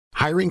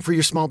Hiring for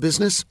your small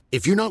business?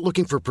 If you're not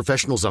looking for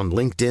professionals on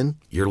LinkedIn,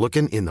 you're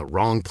looking in the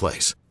wrong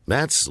place.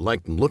 That's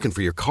like looking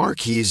for your car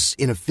keys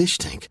in a fish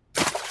tank.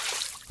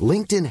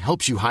 LinkedIn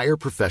helps you hire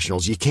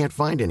professionals you can't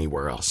find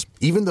anywhere else,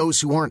 even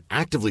those who aren't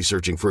actively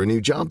searching for a new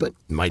job but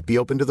might be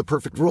open to the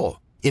perfect role.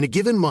 In a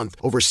given month,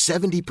 over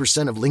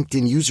 70% of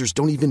LinkedIn users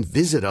don't even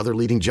visit other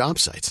leading job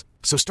sites.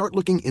 So start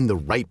looking in the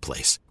right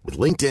place. With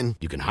LinkedIn,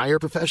 you can hire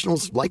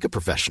professionals like a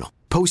professional.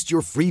 Post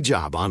your free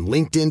job on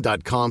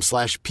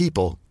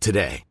linkedin.com/people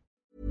today.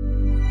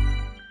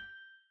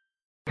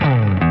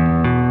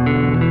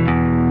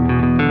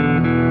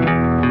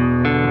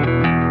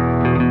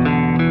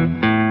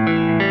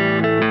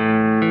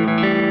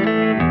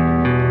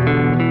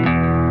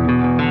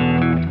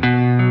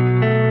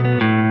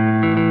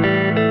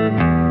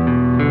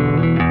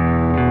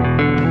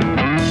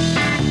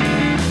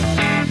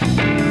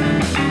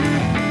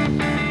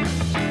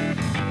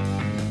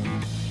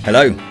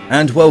 Hello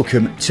and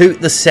welcome to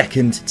the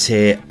Second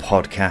Tier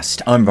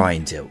Podcast. I'm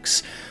Ryan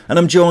Dilks and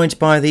I'm joined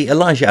by the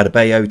Elijah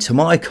Adebayo to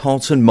my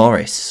Carlton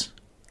Morris.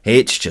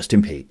 It's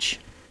Justin Peach.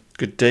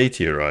 Good day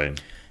to you, Ryan.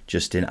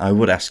 Justin, I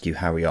would ask you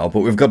how we are, but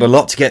we've got a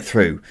lot to get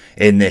through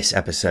in this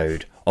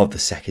episode of the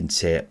Second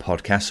Tier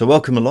Podcast. So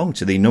welcome along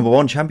to the number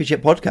one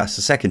championship podcast,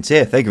 the Second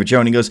Tier. Thank you for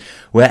joining us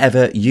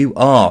wherever you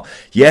are.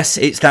 Yes,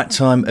 it's that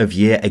time of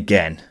year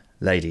again,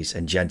 ladies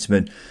and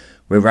gentlemen.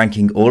 We're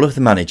ranking all of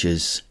the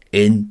managers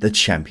in the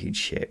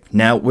championship.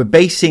 Now, we're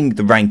basing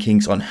the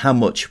rankings on how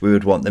much we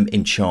would want them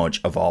in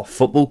charge of our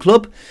football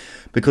club,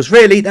 because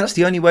really that's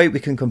the only way we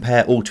can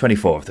compare all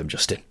 24 of them,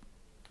 Justin.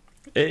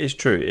 It is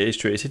true.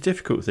 It's a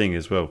difficult thing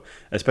as well,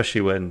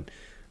 especially when,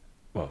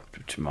 well,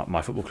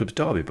 my football club's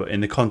Derby, but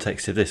in the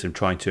context of this, I'm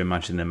trying to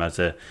imagine them as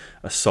a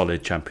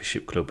solid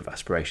championship club with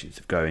aspirations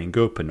of going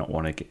up and not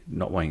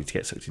wanting to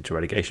get sucked into a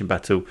relegation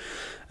battle.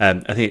 I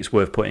think it's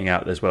worth pointing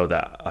out as well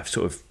that I've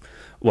sort of,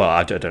 well,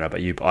 I don't know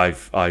about you, but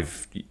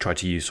I've tried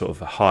to use sort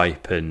of a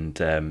hype and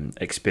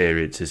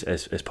experience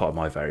as part of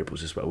my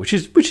variables as well, which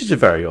is a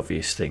very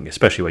obvious thing,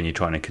 especially when you're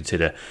trying to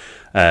consider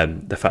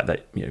the fact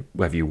that, you know,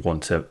 whether you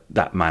want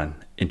that man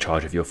in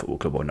charge of your football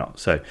club or not.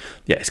 So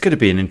yeah, it's going to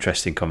be an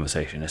interesting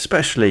conversation,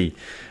 especially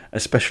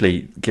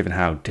given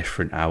how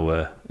different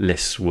our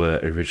lists were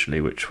originally,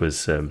 which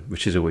is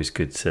always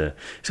good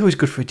it's always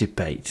good for a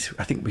debate.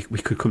 I think we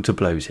could come to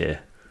blows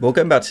here. Well,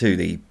 going back to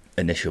the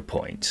initial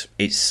point,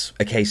 it's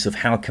a case of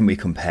how can we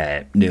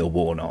compare Neil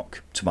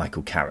Warnock to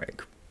Michael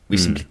Carrick? We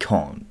simply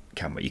can't,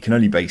 can we? You can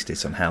only base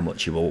this on how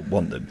much you all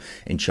want them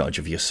in charge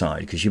of your side,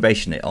 because if you're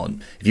basing it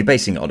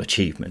on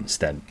achievements,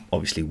 then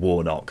obviously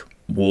Warnock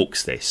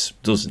walks this,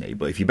 doesn't he?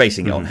 But if you're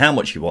basing it on how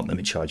much you want them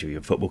in charge of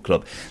your football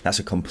club, that's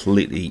a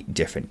completely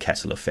different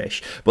kettle of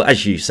fish. But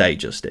as you say,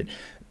 Justin,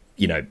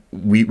 you know,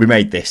 we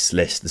made this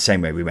list the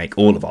same way we make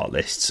all of our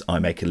lists. I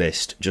make a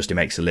list, Justin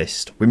makes a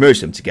list. We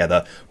merge them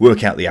together,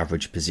 work out the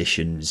average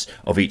positions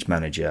of each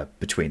manager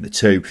between the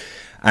two.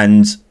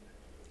 And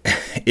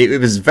it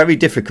was very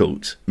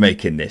difficult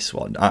making this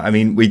one. I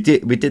mean, we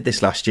did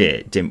this last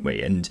year, didn't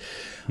we? And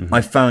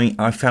I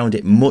found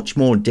it much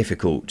more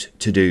difficult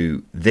to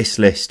do this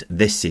list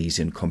this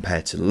season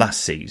compared to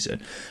last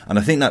season. And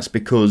I think that's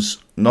because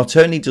not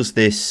only does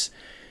this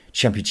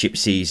championship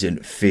season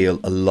feel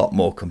a lot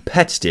more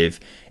competitive,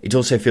 it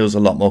also feels a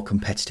lot more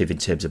competitive in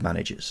terms of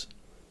managers.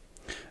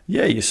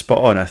 Yeah, you're spot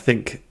on. I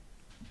think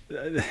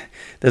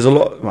there's a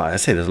lot. Well, I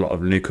say there's a lot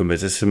of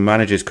newcomers. There's some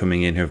managers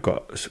coming in who've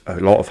got a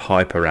lot of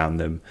hype around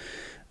them.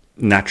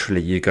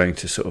 Naturally, you're going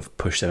to sort of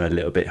push them a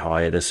little bit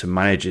higher. There's some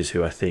managers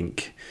who I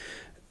think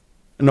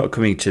are not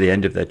coming to the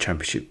end of their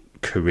championship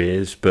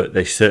careers, but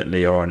they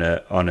certainly are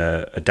on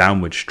a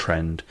downwards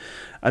trend.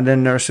 And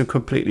then there are some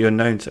completely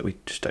unknowns that we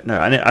just don't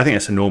know. And I think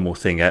that's a normal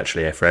thing,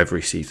 actually, for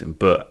every season.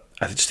 But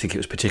I just think it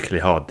was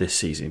particularly hard this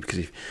season because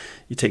if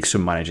you take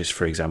some managers,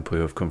 for example,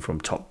 who have come from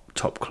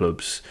top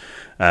clubs,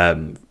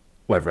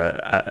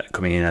 whether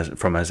coming in as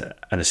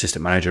an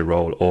assistant manager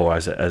role or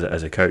as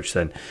a coach,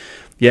 then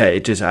yeah,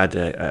 it does add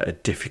a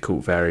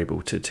difficult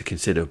variable to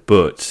consider.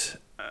 But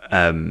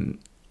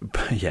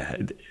yeah,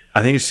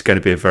 I think it's going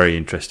to be a very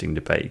interesting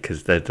debate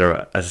because there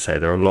are, as I say,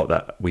 there are a lot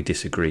that we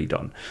disagreed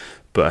on.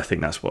 But I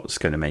think that's what's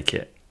going to make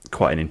it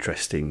quite an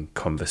interesting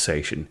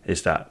conversation,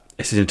 is that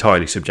it's an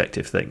entirely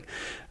subjective thing.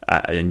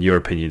 And your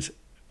opinions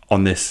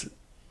on this,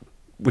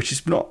 which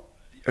is not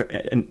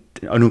an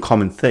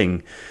uncommon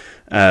thing,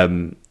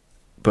 but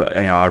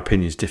you know, our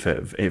opinions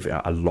differ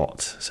a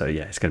lot. So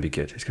yeah, it's going to be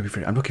good. It's going to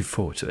be. I'm looking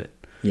forward to it.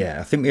 Yeah,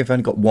 I think we've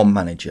only got one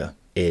manager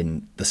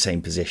in the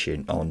same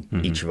position on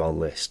each of our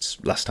lists,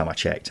 last time I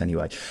checked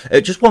anyway.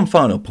 Just one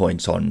final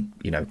point on,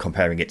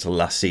 comparing it to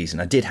last season.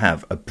 I did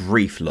have a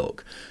brief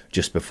look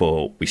just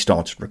before we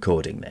started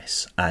recording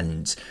this,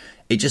 and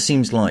it just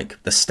seems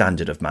like the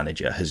standard of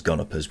manager has gone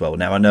up as well.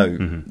 Now, I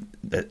know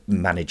that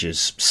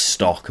managers'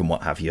 stock and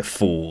what have you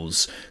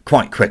falls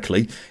quite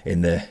quickly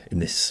in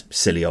this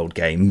silly old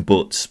game,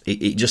 but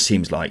it just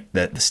seems like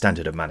the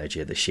standard of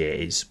manager this year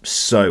is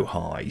so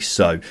high.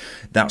 So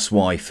that's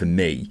why, for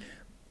me,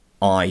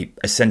 I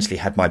essentially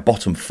had my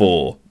bottom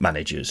four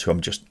managers, who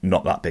I'm just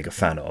not that big a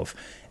fan of,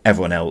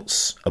 Everyone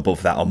else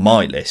above that on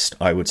my list,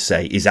 I would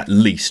say, is at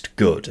least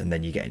good. And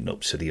then you're getting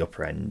up to the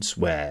upper ends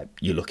where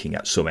you're looking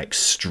at some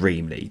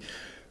extremely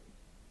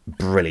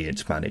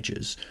brilliant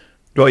managers.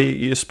 Well,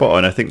 you're spot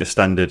on. I think the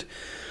standard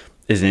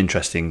is an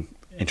interesting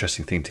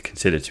thing to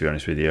consider, to be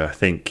honest with you. I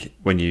think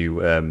when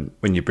you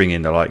bring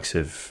in the likes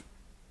of,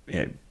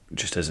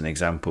 just as an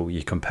example,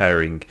 you're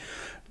comparing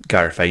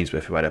Gareth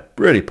Ainsworth, who had a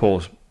really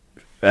poor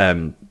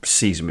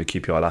season with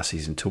QPR last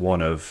season, to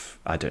one of,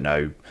 I don't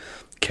know,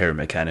 Kieran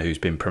McKenna, who's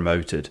been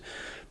promoted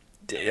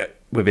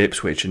with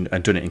Ipswich and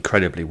done it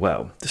incredibly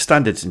well. The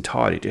standard's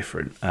entirely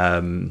different.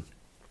 And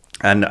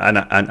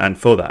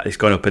for that, it's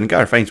gone up. And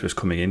Gareth Ainsworth's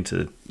coming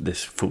into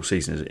this full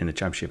season in the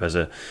Championship as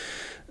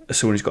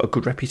someone who's got a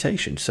good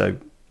reputation. So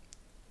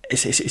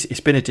it's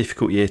been a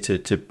difficult year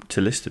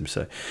to list them.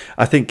 So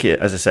I think,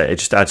 as I say, it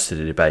just adds to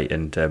the debate.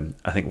 And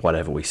I think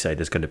whatever we say,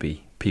 there's going to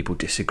be people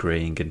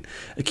disagreeing and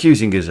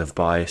accusing us of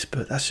bias.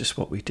 But that's just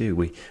what we do.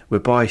 We're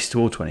biased to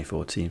all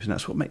 24 teams, and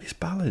that's what makes this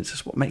balanced.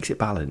 That's what makes it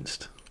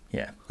balanced.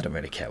 Yeah, I don't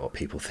really care what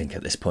people think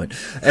at this point.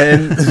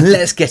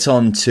 Let's get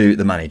on to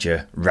the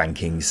manager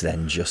rankings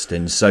then,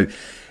 Justin. So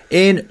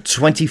in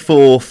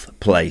 24th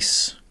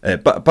place,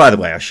 but by the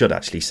way, I should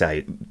actually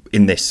say,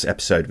 in this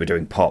episode we're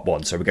doing part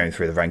 1, so we're going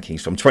through the rankings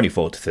from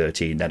 24 to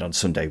 13, then on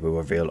Sunday we'll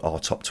reveal our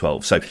top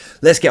 12. So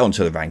let's get on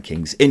to the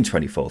rankings. In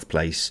 24th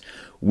place,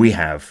 we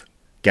have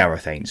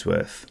Gareth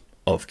Ainsworth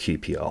of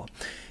QPR.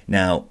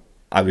 Now,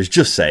 I was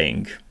just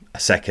saying a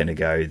second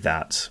ago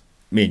that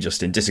me and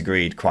Justin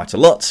disagreed quite a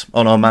lot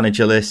on our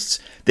manager lists.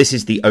 This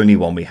is the only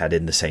one we had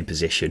in the same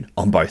position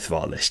on both of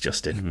our lists,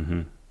 Justin.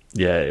 Mm-hmm.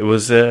 Yeah, it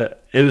was an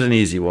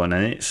easy one,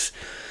 and it's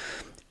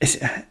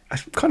I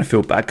kind of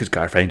feel bad because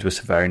Gareth Ainsworth's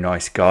a very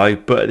nice guy,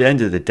 but at the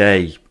end of the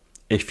day,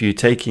 if you're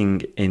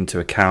taking into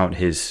account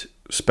his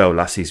spell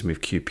last season with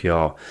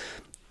QPR,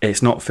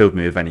 it's not filled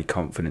me with any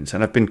confidence,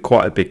 and I've been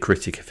quite a big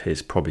critic of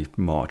his probably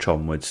March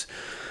onwards.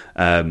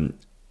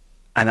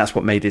 And that's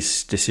what made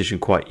this decision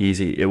quite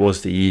easy. It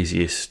was the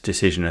easiest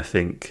decision, I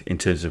think, in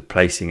terms of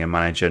placing a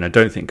manager. And I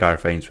don't think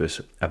Gareth Ainsworth's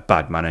a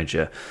bad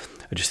manager.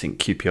 I just think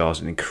QPR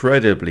is an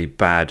incredibly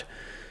bad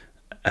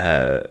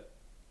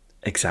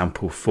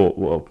example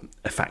for,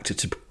 a factor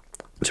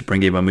to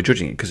bring in when we're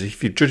judging it. Because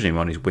if you're judging him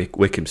on his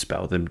Wickham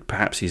spell, then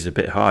perhaps he's a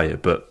bit higher.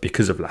 But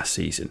because of last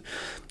season,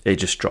 it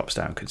just drops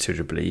down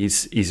considerably.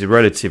 He's a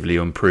relatively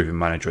unproven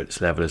manager at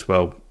this level as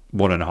well.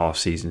 1.5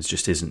 seasons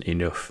just isn't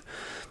enough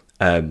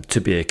to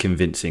be a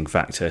convincing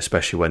factor,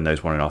 especially when those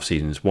 1.5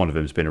 seasons, one of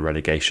them's been a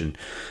relegation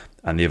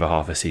and the other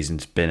half of the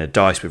season's been a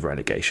dice with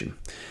relegation.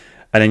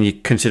 And then you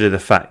consider the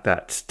fact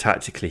that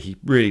tactically he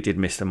really did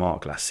miss the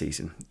mark last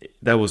season.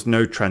 There was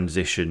no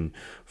transition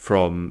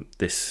from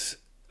this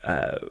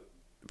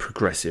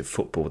progressive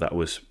football that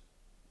was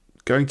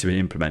going to be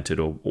implemented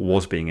or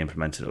was being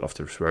implemented at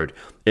Loftus Road.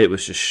 It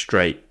was just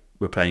straight,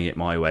 we're playing it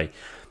my way.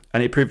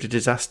 And it proved a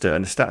disaster,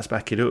 and the stats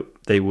back it up.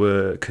 They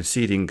were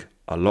conceding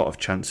a lot of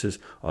chances,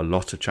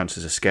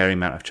 a scary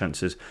amount of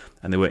chances,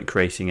 and they weren't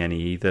creating any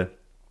either.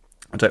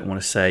 I don't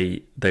want to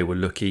say they were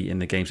lucky in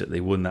the games that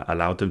they won that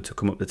allowed them to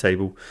come up the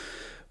table,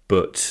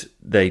 but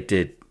they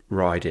did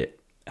ride it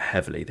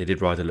heavily. They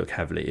did ride the luck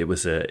heavily. It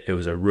was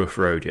a rough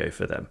rodeo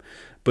for them,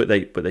 but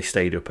they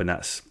stayed up, and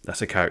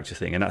that's a character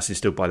thing, and that's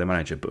instilled by the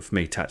manager. But for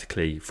me,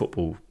 tactically,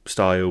 football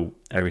style,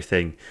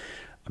 everything,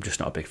 I'm just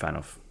not a big fan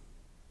of.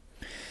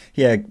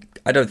 Yeah,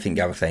 I don't think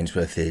Gareth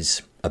Ainsworth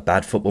is a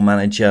bad football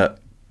manager.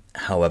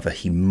 However,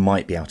 he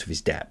might be out of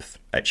his depth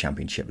at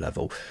Championship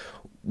level.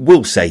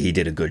 We'll say he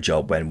did a good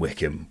job when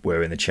Wickham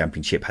were in the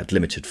Championship, had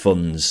limited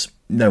funds.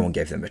 No one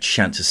gave them a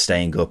chance of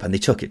staying up, and they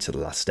took it to the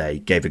last day,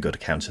 gave a good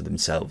account of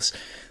themselves.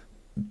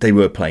 They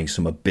were playing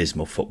some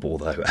abysmal football,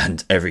 though,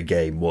 and every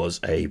game was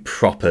a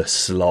proper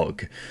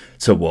slog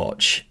to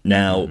watch.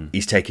 Now,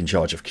 he's taken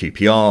charge of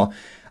QPR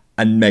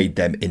and made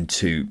them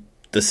into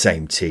the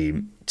same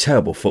team.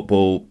 Terrible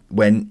football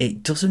when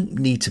it doesn't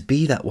need to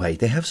be that way.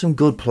 They have some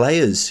good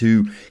players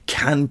who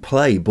can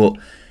play, but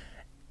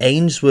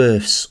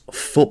Ainsworth's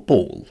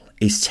football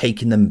is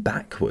taking them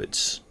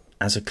backwards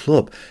as a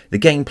club. The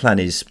game plan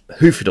is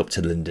hoof it up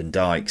to Lyndon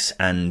Dykes,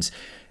 and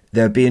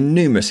there have been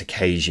numerous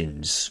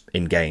occasions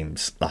in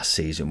games last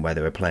season where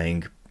they were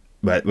playing,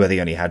 where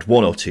they only had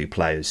 1 or 2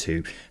 players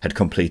who had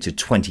completed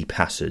 20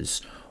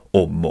 passes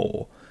or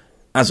more.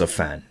 As a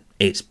fan,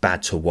 it's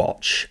bad to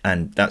watch,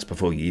 and that's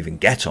before you even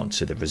get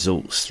onto the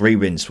results. 3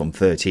 wins from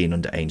 13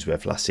 under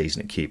Ainsworth last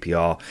season at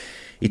QPR.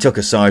 He took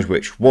a side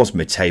which was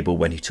mid-table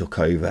when he took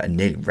over and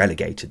nearly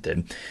relegated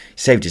them. He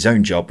saved his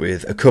own job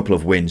with a couple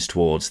of wins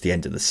towards the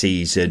end of the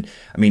season.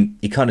 I mean,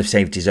 he kind of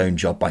saved his own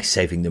job by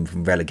saving them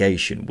from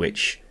relegation,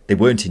 which they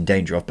weren't in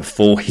danger of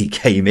before he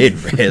came in,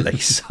 really.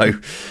 So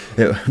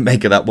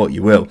make of that what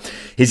you will.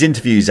 His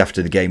interviews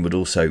after the game would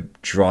also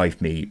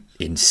drive me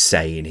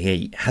insane.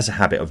 He has a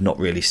habit of not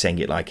really saying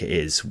it like it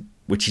is,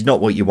 which is not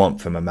what you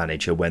want from a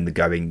manager when the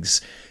going's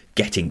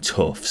getting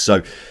tough.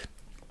 So,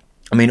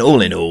 I mean,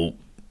 all in all,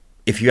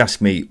 if you ask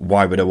me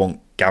why would I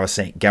want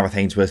Gareth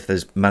Ainsworth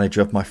as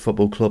manager of my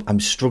football club, I'm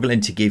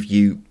struggling to give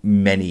you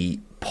many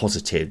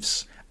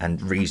positives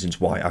and reasons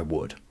why I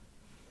would.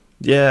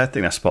 Yeah, I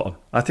think that's spot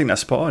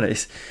on.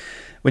 It's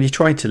when you're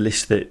trying to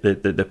list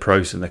the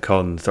pros and the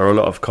cons, there are a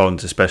lot of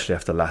cons, especially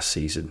after last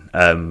season.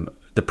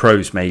 The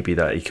pros may be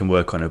that he can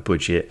work on a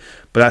budget,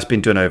 but that's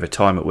been done over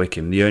time at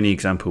Wycombe. The only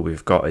example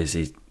we've got is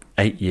his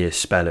 8-year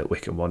spell at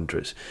Wycombe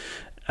Wanderers,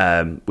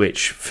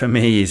 which for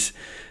me is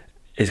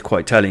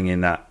quite telling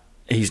in that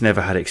he's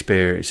never had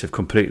experience of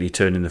completely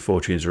turning the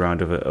fortunes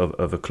around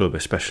of a club,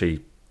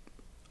 especially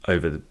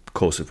over the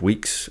course of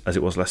weeks, as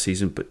it was last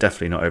season, but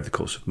definitely not over the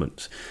course of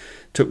months.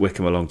 Took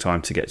Wycombe a long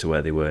time to get to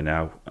where they were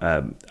now,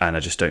 and I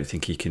just don't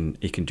think he can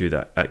do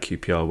that at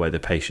QPR, where the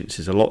patience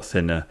is a lot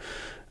thinner,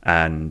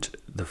 and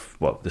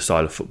the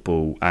style of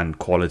football and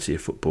quality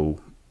of football,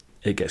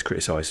 it gets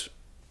criticised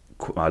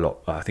a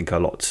lot. I think a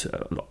lot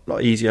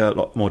easier, a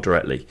lot more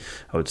directly,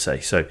 I would say.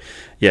 So,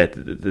 yeah,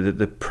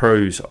 the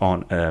pros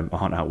aren't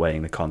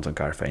outweighing the cons on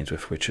Gareth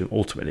Ainsworth, which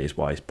ultimately is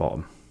why he's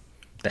bottom.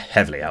 They're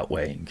heavily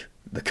outweighing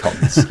the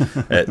cons.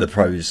 The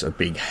pros are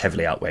being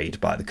heavily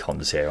outweighed by the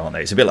cons here, aren't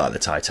they? It's a bit like the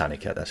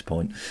Titanic at this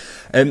point.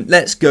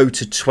 Let's go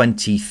to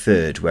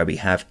 23rd, where we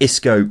have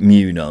Isco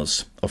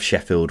Munoz of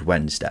Sheffield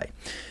Wednesday.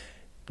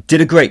 Did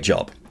a great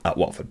job at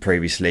Watford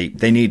previously.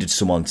 They needed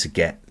someone to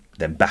get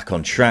them back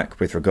on track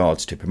with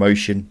regards to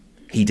promotion.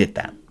 He did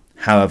that.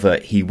 However,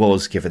 he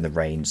was given the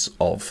reins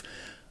of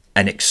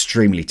an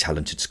extremely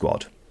talented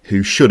squad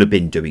who should have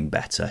been doing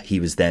better. He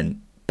was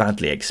then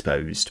badly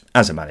exposed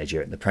as a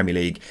manager in the Premier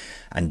League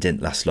and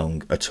didn't last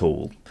long at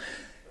all.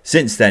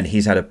 Since then,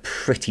 he's had a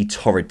pretty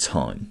torrid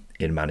time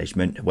in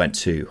management. Went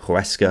to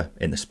Huesca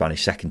in the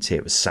Spanish second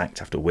tier, was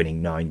sacked after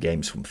winning 9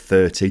 games from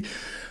 30,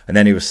 and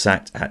then he was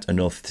sacked at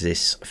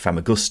Anorthosis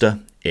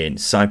Famagusta in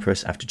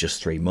Cyprus after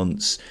just 3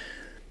 months.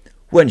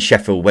 When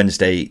Sheffield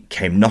Wednesday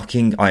came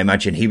knocking, I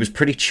imagine he was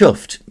pretty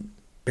chuffed,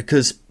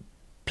 because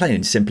plain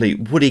and simply,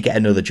 would he get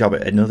another job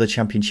at another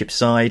Championship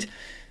side?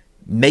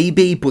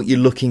 Maybe, but you're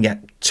looking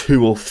at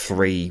 2 or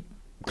 3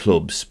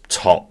 clubs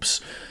tops.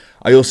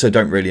 I also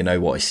don't really know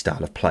what his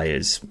style of play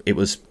is. It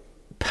was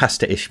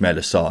passed to Ismail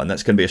Assar, and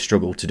that's going to be a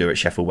struggle to do at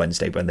Sheffield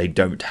Wednesday when they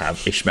don't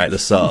have Ismail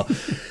Assar.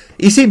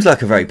 He seems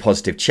like a very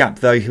positive chap,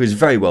 though. He was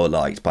very well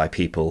liked by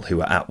people who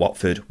were at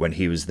Watford when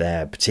he was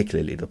there,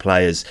 particularly the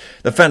players.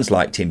 The fans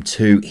liked him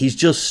too.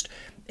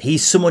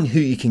 He's someone who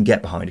you can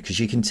get behind, because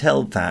you can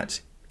tell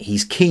that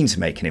he's keen to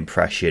make an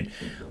impression.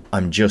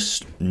 I'm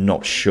just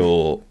not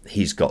sure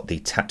he's got the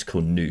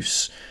tactical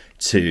nous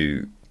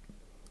to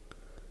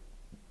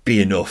be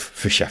enough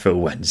for Sheffield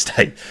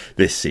Wednesday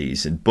this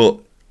season. But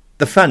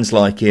the fans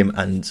like him,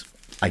 and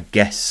I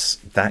guess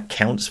that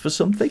counts for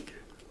something.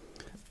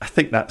 I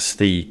think that's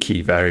the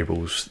key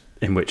variables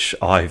in which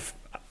I've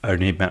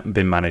only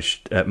been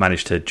managed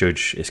to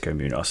judge Isco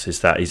Munoz,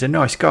 is that he's a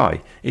nice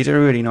guy. He's a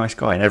really nice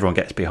guy, and everyone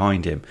gets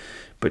behind him.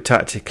 But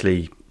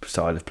tactically,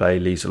 style of play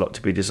leaves a lot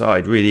to be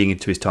desired. Reading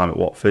into his time at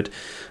Watford,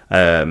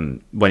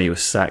 when he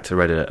was sacked, I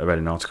read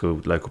an article.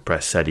 Local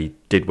press said he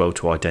did well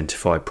to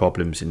identify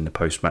problems in the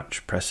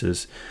post-match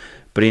pressers,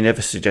 but he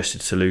never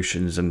suggested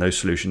solutions, and those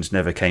solutions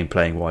never came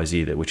playing wise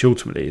either. Which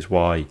ultimately is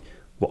why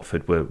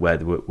Watford were where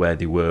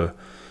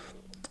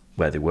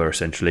they were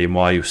essentially, and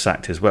why he was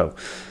sacked as well.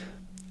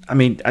 I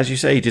mean, as you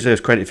say, he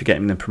deserves credit for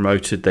getting them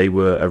promoted. They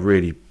were a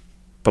really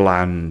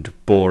bland,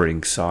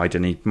 boring side,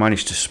 and he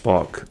managed to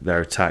spark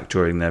their attack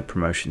during their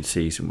promotion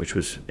season, which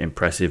was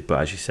impressive.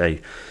 But as you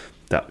say,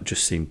 that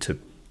just seemed to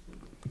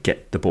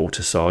get the ball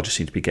to Sarr, just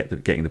seemed to be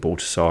getting the ball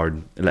to Sarr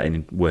and letting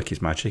him work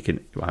his magic.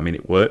 And I mean,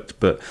 it worked,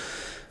 but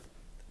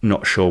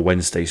not sure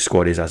Wednesday's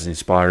squad is as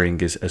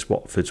inspiring as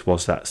Watford's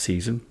was that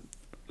season.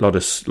 Lot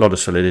of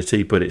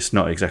solidity, but it's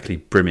not exactly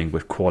brimming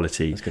with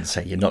quality. I was going to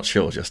say, you're not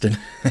sure, Justin.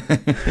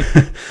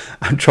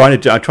 I'm trying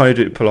to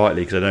do it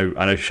politely, because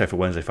I know Sheffield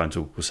Wednesday fans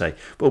will say,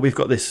 "Well, we've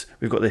got this.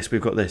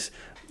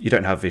 You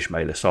don't have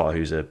Ismail Assar,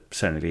 who's a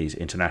Senegalese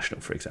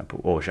international, for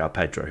example, or João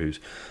Pedro, who's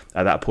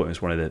at that point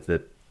was one of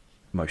the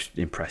most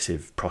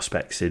impressive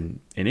prospects in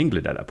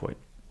England at that point.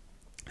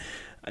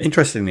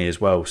 Interestingly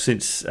as well,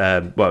 since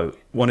only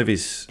one of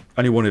his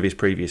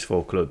previous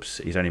 4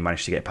 clubs, he's only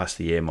managed to get past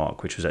the year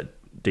mark, which was at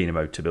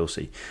Dinamo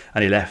Tbilisi,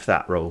 and he left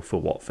that role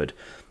for Watford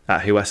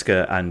at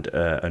Huesca and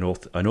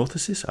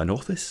Anorthosis,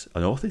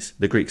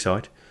 the Greek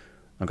side.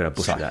 I'm going to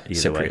butcher that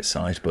either Cypriot way.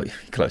 side, but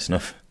close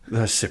enough. The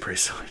Cypriot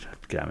side,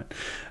 damn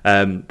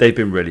it. They've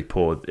been really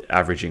poor,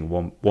 averaging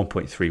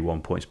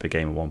 1.31 points per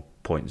game and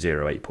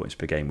 1.08 points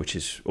per game, which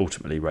is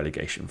ultimately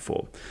relegation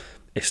form.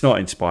 It's not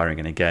inspiring,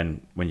 and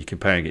again, when you're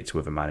comparing it to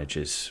other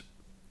managers,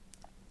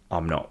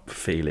 I'm not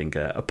feeling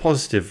a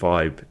positive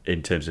vibe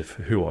in terms of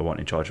who I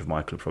want in charge of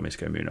my club from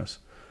Isco Munoz.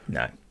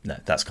 No,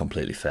 that's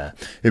completely fair.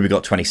 Who we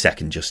got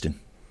 22nd, Justin?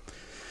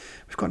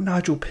 We've got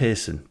Nigel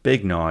Pearson,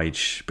 Big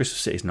Nige, Bristol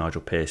City's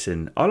Nigel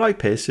Pearson. I like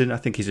Pearson. I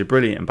think he's a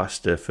brilliant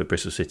ambassador for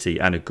Bristol City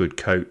and a good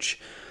coach.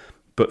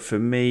 But for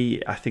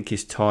me, I think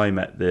his time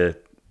at the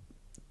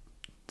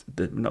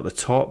not the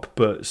top,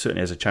 but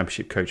certainly as a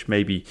Championship coach,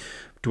 maybe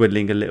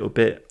dwindling a little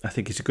bit. I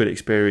think he's a good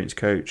experienced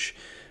coach.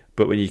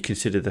 But when you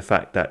consider the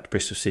fact that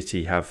Bristol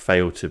City have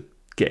failed to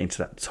getting to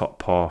that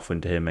top half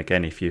under him.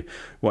 Again, if you're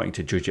wanting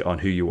to judge it on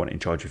who you want in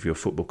charge of your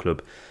football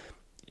club,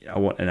 I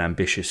want an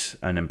ambitious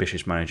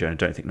manager, and I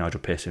don't think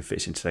Nigel Pearson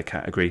fits into that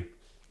category.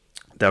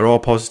 There are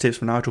positives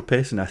for Nigel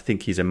Pearson. I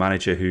think he's a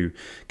manager who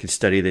can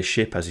steady this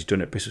ship, as he's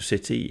done at Bristol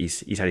City.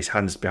 He's had his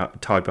hands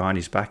tied behind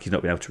his back. He's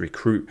not been able to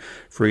recruit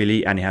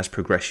freely, and he has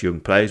progressed young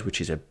players,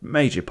 which is a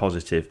major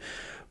positive.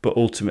 But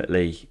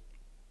ultimately,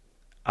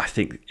 I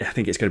think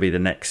it's going to be the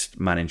next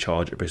man in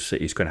charge at Bristol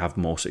City who's going to have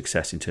more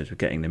success in terms of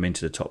getting them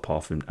into the top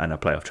half and a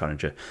playoff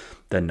challenger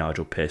than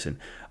Nigel Pearson.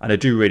 And I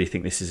do really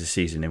think this is a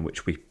season in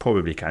which we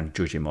probably can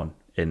judge him on,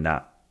 in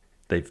that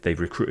they've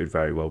recruited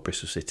very well,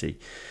 Bristol City.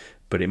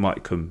 But it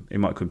might come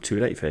too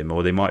late for him,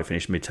 or they might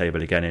finish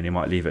mid-table again and he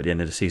might leave at the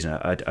end of the season.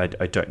 I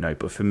don't know.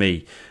 But for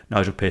me,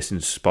 Nigel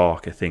Pearson's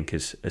spark, I think,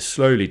 has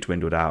slowly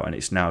dwindled out, and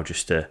it's now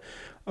just a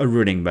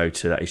running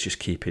motor that is just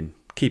keeping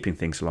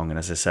things along. And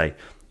as I say,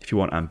 if you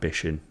want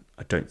ambition,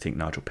 I don't think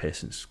Nigel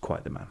Pearson's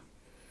quite the man.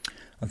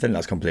 I think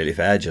that's completely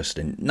fair,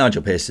 Justin.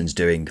 Nigel Pearson's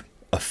doing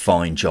a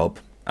fine job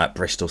at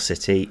Bristol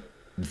City.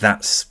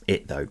 That's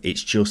it, though.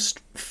 It's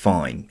just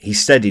fine. He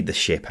steadied the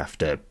ship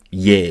after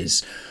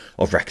years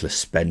of reckless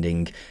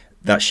spending.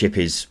 That ship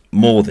is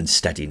more than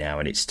steady now,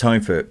 and it's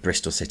time for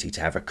Bristol City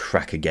to have a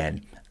crack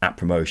again at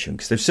promotion,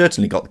 because they've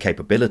certainly got the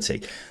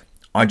capability.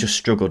 I just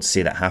struggle to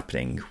see that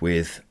happening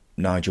with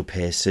Nigel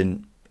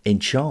Pearson in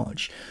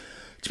charge.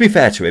 To be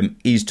fair to him,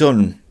 he's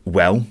done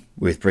well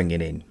with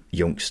bringing in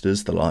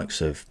youngsters. The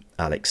likes of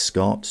Alex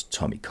Scott,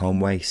 Tommy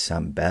Conway,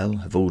 Sam Bell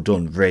have all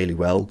done really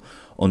well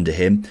under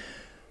him.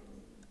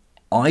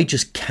 I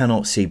just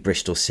cannot see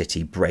Bristol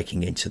City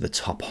breaking into the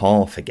top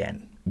half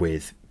again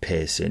with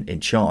Pearson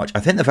in charge. I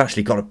think they've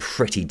actually got a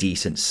pretty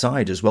decent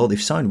side as well.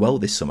 They've signed well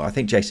this summer. I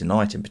think Jason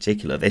Knight in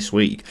particular this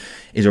week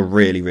is a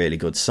really, really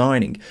good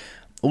signing.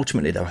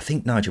 Ultimately, though, I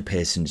think Nigel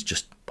Pearson's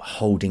just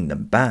holding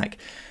them back.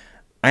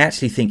 I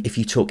actually think if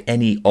you took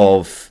any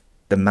of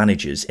the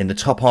managers in the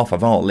top half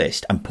of our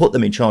list and put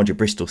them in charge of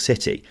Bristol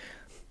City,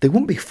 they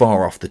wouldn't be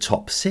far off the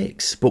top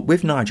six. But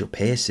with Nigel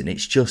Pearson,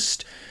 it's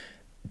just,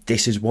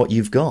 this is what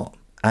you've got.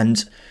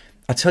 And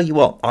I tell you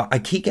what, I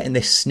keep getting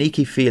this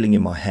sneaky feeling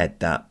in my head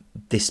that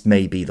this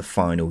may be the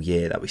final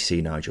year that we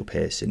see Nigel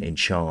Pearson in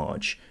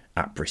charge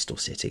at Bristol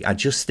City. I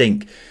just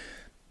think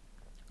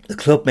the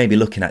club may be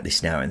looking at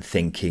this now and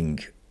thinking,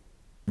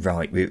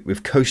 right,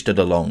 we've coasted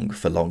along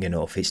for long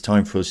enough. It's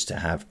time for us to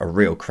have a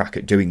real crack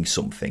at doing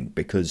something,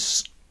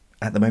 because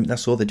at the moment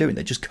that's all they're doing.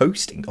 They're just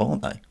coasting,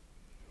 aren't they?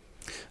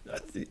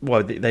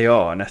 Well, they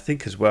are, and I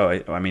think as well,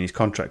 I mean, his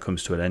contract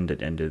comes to an end at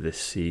the end of this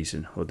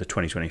season, or the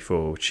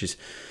 2024, which is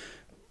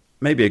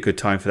maybe a good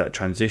time for that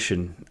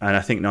transition. And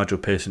I think Nigel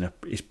Pearson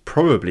is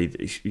probably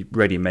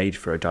ready-made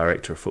for a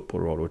director of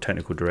football role or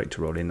technical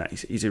director role, in that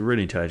he's a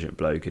really intelligent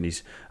bloke, and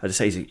he's, as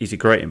I say, he's a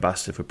great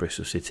ambassador for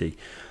Bristol City,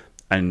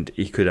 and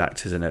he could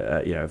act as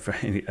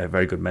a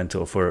very good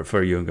mentor for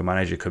a younger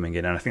manager coming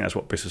in. And I think that's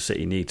what Bristol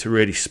City need to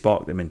really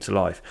spark them into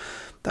life.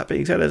 That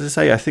being said, as I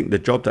say, I think the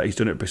job that he's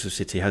done at Bristol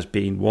City has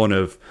been one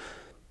of,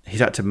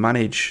 he's had to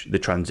manage the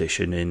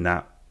transition in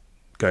that,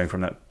 going from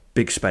that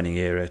big spending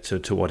era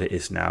to what it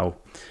is now.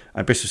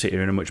 And Bristol City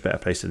are in a much better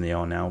place than they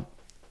are now.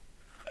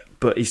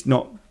 But it's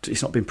not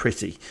been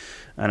pretty.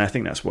 And I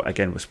think that's what,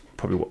 again, was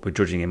probably what we're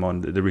judging him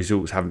on. The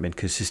results haven't been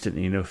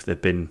consistently enough. They've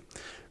been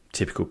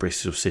typical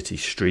Bristol City,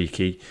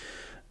 streaky.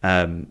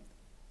 And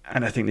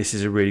I think this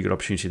is a really good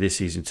opportunity this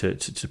season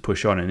to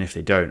push on. And if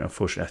they don't,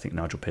 unfortunately, I think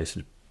Nigel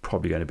Pearson's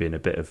probably going to be in a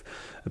bit of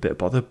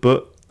bother.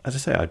 But as I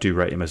say, I do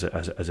rate him as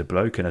a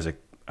bloke and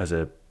as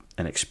an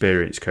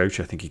experienced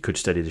coach. I think he could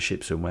steady the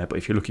ship somewhere. But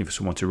if you're looking for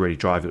someone to really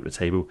drive up the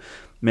table,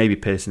 maybe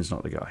Pearson's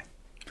not the guy.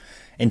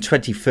 In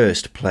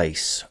 21st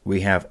place,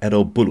 we have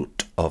Errol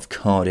Bulut of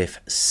Cardiff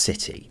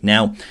City.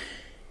 Now,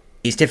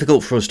 it's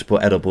difficult for us to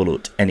put Errol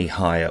Bulut any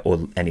higher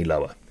or any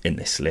lower in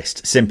this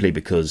list, simply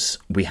because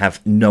we have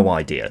no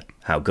idea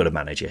how good a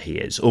manager he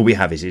is. All we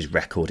have is his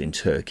record in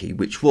Turkey,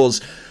 which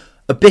was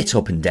a bit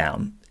up and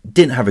down.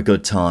 Didn't have a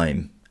good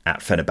time at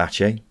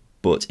Fenerbahce,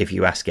 but if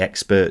you ask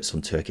experts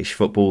on Turkish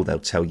football, they'll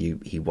tell you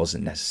he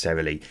wasn't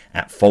necessarily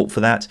at fault for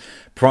that.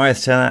 Prior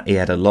to that, he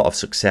had a lot of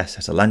success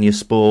at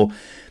Alanyaspor.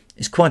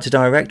 He's quite a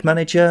direct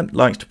manager,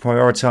 likes to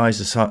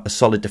prioritise a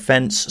solid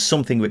defence,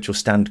 something which will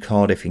stand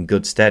Cardiff in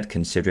good stead,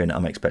 considering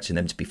I'm expecting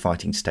them to be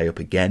fighting to stay up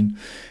again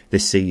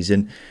this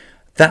season.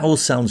 That all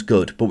sounds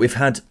good, but we've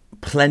had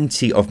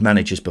plenty of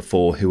managers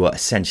before who are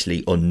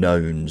essentially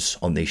unknowns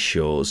on these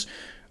shores.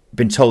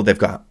 Been told they've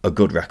got a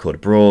good record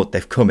abroad,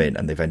 they've come in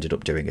and they've ended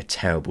up doing a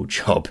terrible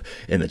job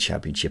in the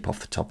Championship off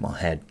the top of my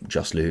head.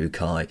 Jos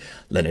Luhukay,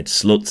 Leonard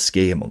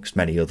Slutsky, amongst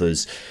many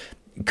others.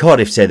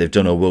 Cardiff say they've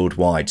done a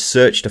worldwide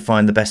search to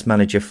find the best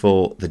manager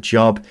for the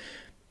job.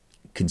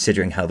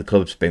 Considering how the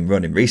club's been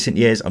run in recent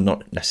years, I'm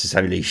not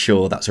necessarily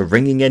sure that's a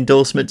ringing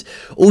endorsement.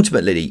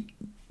 Ultimately,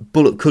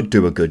 Bullock could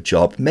do a good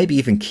job, maybe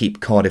even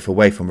keep Cardiff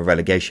away from a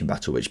relegation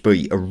battle, which would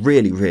be a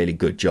really, really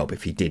good job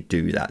if he did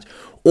do that.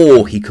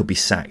 Or he could be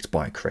sacked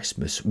by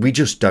Christmas. We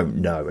just don't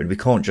know, and we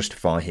can't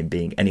justify him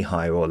being any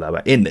higher or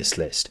lower in this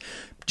list,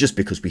 just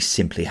because we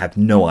simply have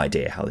no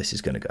idea how this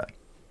is going to go.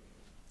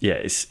 Yeah,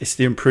 it's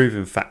the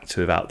improving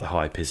factor without the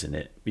hype, isn't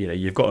it?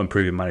 You've got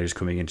improving managers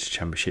coming into the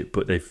Championship,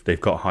 but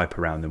they've got hype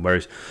around them.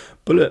 Whereas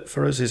Bullet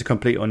for us is a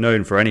complete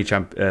unknown for any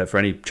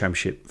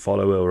Championship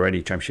follower or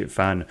any Championship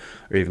fan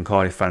or even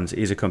Cardiff fans. It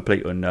is a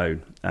complete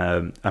unknown.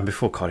 And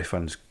before Cardiff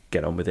fans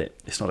get on with it,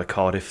 it's not a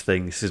Cardiff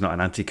thing. This is not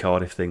an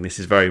anti-Cardiff thing. This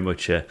is very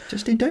much a...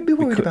 Justin, don't be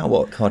worried about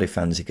what Cardiff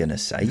fans are going to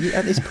say.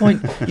 At this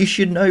point, you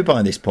should know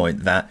by this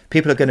point that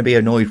people are going to be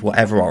annoyed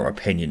whatever our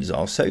opinions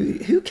are. So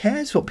who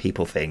cares what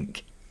people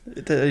think?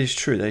 That is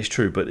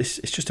true. But it's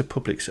just a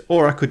public...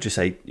 Or I could just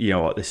say, you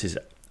know what, this is...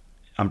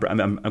 I'm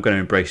going to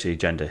embrace the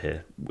agenda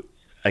here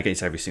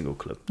against every single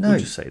club. No, we'll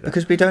just say that.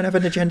 Because we don't have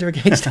an agenda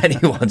against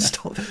anyone.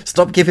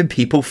 Stop giving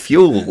people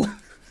fuel.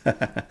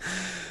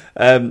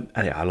 And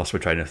yeah, I lost my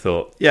train of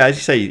thought. Yeah, as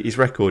you say, his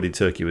record in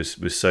Turkey was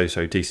so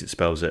decent.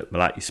 Spells at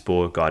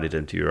Malatyaspor, guided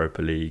them to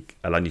Europa League.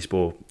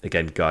 Alanyaspor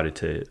again guided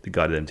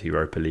them to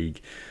Europa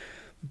League.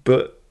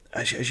 But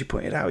as you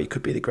pointed out, he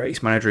could be the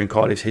greatest manager in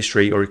Cardiff's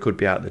history, or he could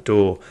be out the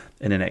door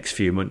in the next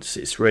few months.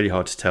 It's really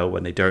hard to tell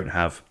when they don't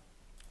have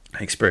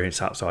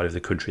experience outside of the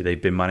country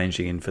they've been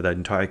managing in for their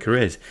entire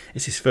careers.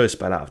 It's his first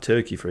spell out of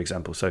Turkey, for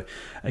example. So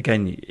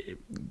again,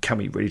 can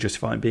we really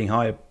justify him being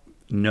higher?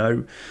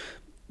 No.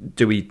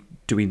 Do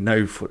we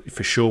know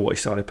for sure what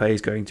his style of play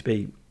is going to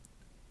be?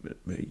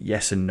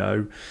 Yes and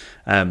no.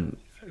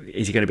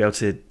 Is he going to be able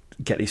to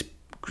get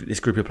this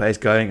group of players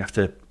going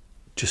after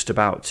just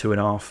about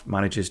 2.5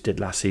 managers did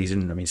last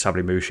season? I mean,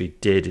 Sabri Moushi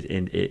did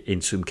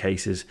in some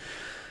cases.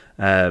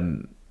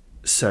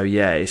 So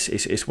yeah,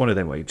 it's one of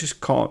them where you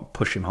just can't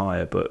push him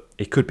higher. But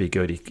it could be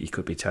good. He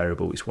could be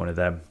terrible. It's one of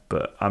them.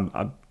 But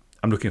I'm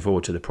looking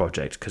forward to the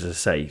project because, as I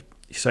say,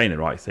 he's saying the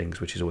right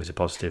things, which is always a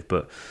positive.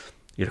 But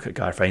you look at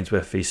Guy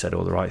Frainsworth, he said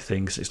all the right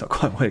things. It's not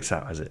quite worked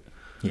out, has it?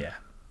 Yeah.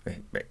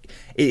 It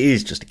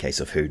is just a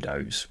case of who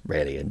knows,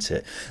 really, isn't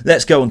it?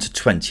 Let's go on to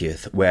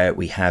 20th, where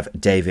we have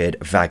David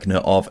Wagner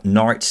of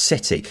Norwich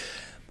City.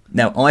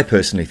 Now, I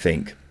personally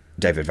think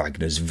David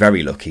Wagner's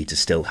very lucky to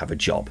still have a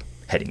job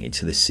heading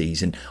into this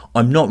season.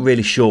 I'm not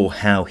really sure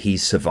how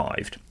he's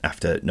survived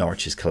after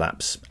Norwich's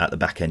collapse at the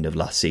back end of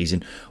last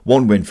season.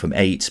 1 win from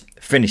 8,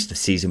 finished the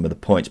season with a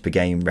points per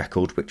game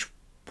record, which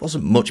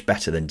wasn't much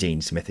better than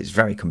Dean Smith. It's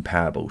very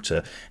comparable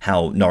to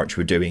how Norwich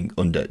were doing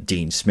under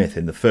Dean Smith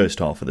in the first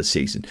half of the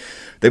season.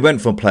 They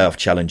went from playoff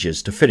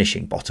challengers to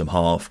finishing bottom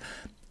half.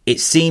 It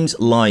seems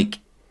like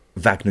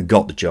Wagner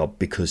got the job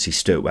because he's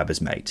Stuart Webber's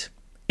mate.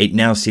 It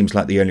now seems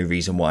like the only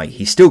reason why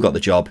he still got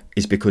the job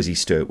is because he's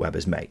Stuart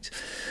Webber's mate.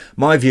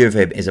 My view of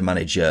him as a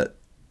manager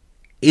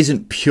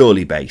isn't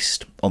purely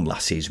based on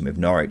last season with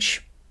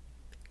Norwich.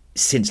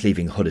 Since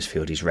leaving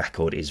Huddersfield, his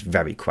record is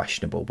very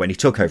questionable. When he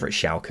took over at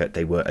Schalke,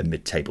 they were a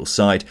mid-table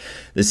side.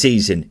 The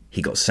season he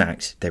got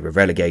sacked, they were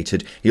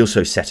relegated. He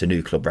also set a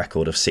new club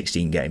record of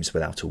 16 games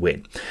without a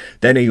win.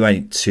 Then he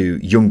went to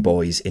Young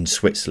Boys in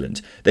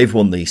Switzerland. They've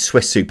won the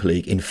Swiss Super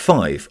League in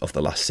 5 of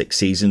the last 6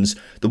 seasons.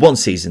 The one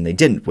season they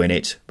didn't win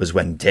it was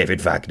when David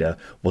Wagner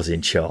was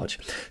in charge.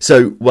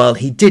 So while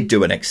he did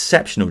do an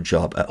exceptional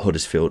job at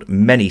Huddersfield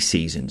many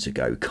seasons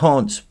ago,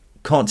 can't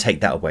take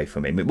that away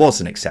from him. It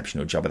was an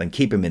exceptional job, and then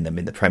keeping him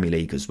in the Premier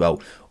League as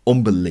well,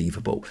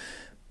 unbelievable.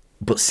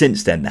 But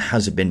since then, there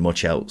hasn't been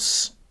much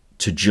else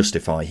to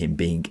justify him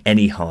being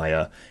any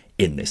higher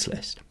in this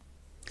list.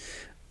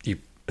 You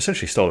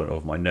essentially stolen it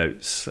off my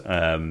notes,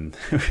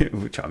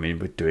 which, I mean,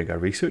 we're doing our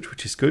research,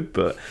 which is good,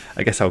 but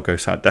I guess I'll go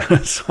down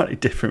a slightly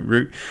different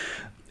route.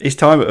 His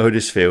time at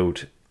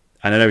Huddersfield,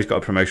 and I know he's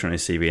got a promotion on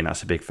his CV, and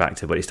that's a big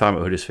factor, but his time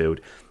at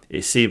Huddersfield,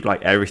 it seemed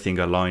like everything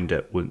aligned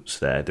at once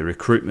there. The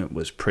recruitment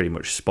was pretty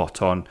much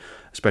spot on,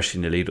 especially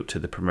in the lead up to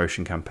the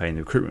promotion campaign.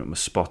 The recruitment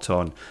was spot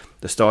on.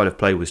 The style of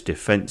play was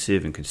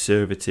defensive and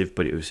conservative,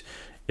 but it was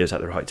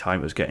at the right time.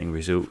 It was getting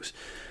results,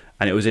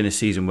 and it was in a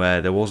season where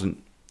there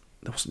wasn't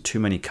too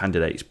many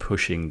candidates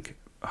pushing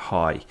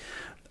high,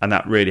 and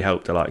that really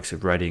helped the likes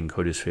of Reading,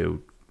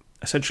 Huddersfield,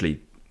 essentially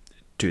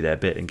do their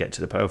bit and get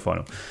to the playoff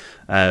final.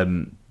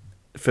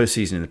 First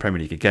season in the Premier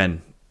League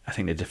again, I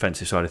think the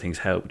defensive side of things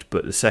helped,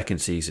 but the second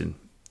season,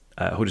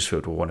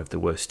 Huddersfield were one of the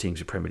worst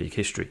teams in Premier League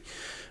history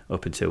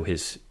up until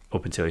his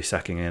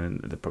sacking, and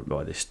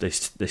they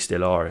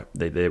still are.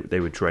 They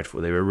were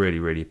dreadful. They were really,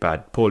 really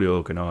bad, poorly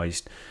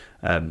organised.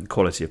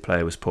 Quality of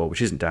player was poor,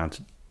 which isn't down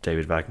to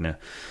David Wagner.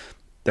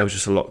 There was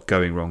just a lot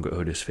going wrong at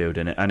Huddersfield,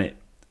 and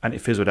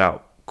it fizzled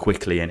out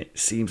quickly. And it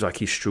seems like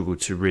he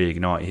struggled to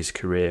reignite his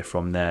career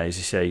from there. As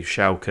you say,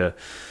 Schalke,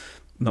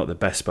 not the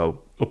best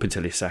spell. Up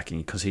until his sacking,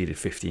 he conceded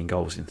 15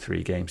 goals in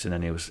 3 games, and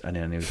then he was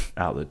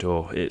out the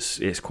door.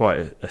 It's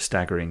quite a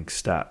staggering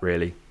stat,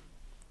 really.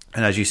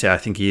 And as you say, I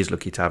think he is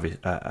lucky to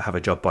have a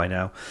job by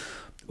now.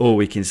 All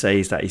we can say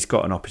is that he's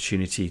got an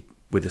opportunity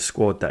with the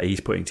squad that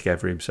he's putting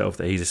together himself,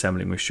 that he's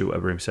assembling with Stuart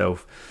Webber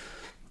himself,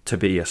 to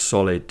be a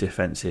solid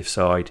defensive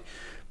side.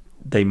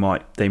 They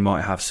might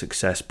have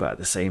success, but at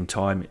the same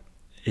time,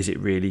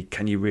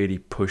 can you really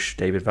push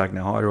David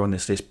Wagner higher on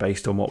this list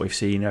based on what we've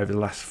seen over the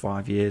last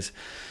 5 years?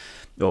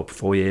 Or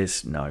 4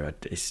 years? No,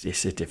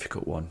 it's a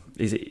difficult one.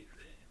 Is it?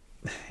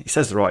 he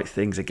says the right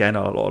things. Again,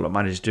 a lot of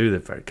managers do.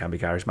 They can be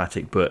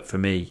charismatic, but for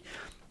me,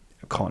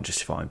 I can't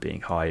justify him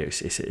being higher.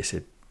 It's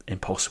an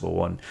impossible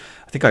one.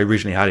 I think I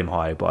originally had him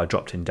higher, but I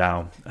dropped him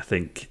down. I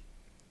think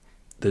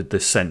the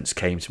sense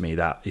came to me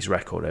that his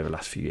record over the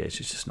last few years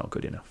is just not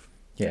good enough.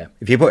 Yeah,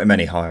 if you put him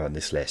any higher on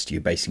this list, you're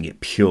basing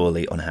it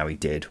purely on how he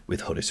did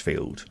with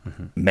Huddersfield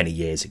many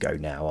years ago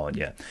now, aren't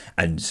you?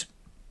 And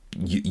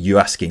you're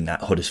asking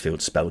that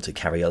Huddersfield spell to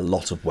carry a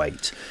lot of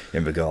weight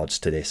in regards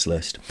to this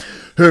list.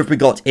 Who have we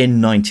got in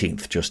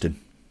 19th,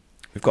 Justin?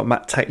 We've got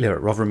Matt Taylor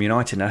at Rotherham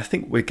United. And I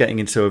think we're getting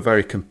into a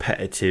very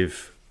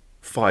competitive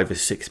 5 or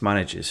 6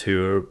 managers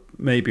who are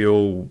maybe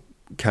all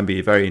can be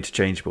very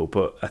interchangeable.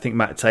 But I think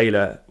Matt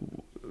Taylor,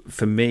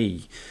 for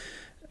me,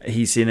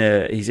 he's in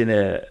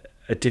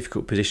a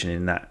difficult position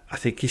in that I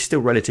think he's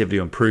still relatively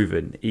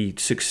unproven. He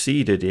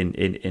succeeded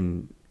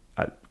in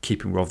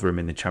keeping Rotherham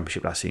in the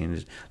Championship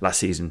last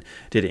season,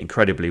 did it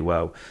incredibly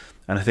well.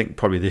 And I think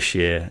probably this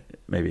year,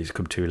 maybe it's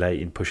come too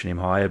late in pushing him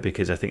higher,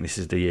 because I think this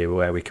is the year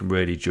where we can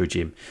really judge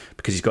him,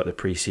 because he's got the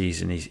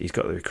pre-season, he's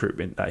got the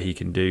recruitment that he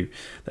can do,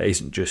 that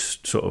isn't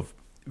just sort of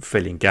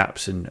filling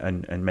gaps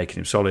and making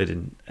him solid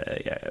and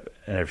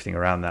everything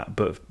around that.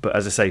 But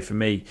as I say, for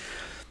me,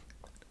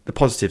 the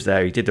positives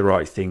there, he did the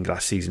right thing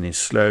last season in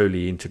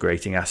slowly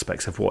integrating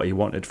aspects of what he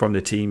wanted from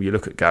the team. You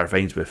look at Gareth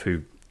Ainsworth,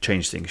 who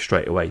changed things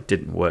straight away,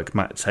 didn't work.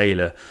 Matt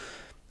Taylor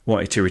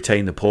wanted to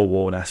retain the Paul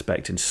Warne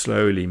aspect and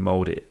slowly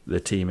mould the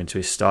team into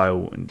his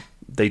style. And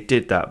they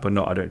did that, but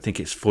I don't think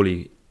it's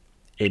fully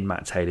in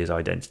Matt Taylor's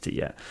identity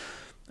yet.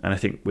 And I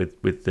think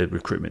with the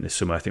recruitment this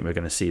summer, I think we're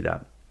going to see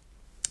that.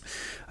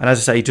 And as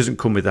I say, he doesn't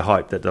come with the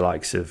hype that the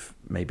likes of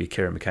maybe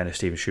Kieran McKenna,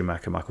 Stephen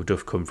Schumacher, Michael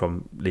Duff come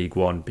from League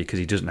One, because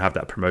he doesn't have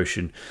that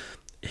promotion.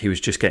 He was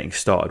just getting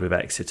started with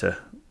Exeter,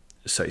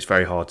 so it's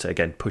very hard to,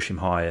 again, push him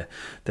higher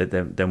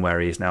than where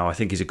he is now. I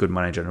think he's a good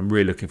manager, and I'm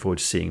really looking forward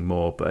to seeing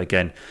more. But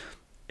again,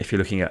 if you're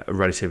looking at a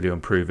relatively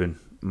unproven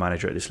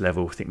manager at this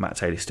level, I think Matt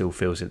Taylor still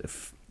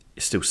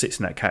sits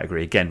in that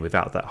category, again,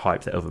 without that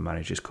hype that other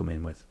managers come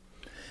in with.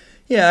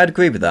 Yeah, I'd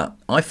agree with that.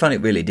 I find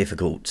it really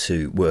difficult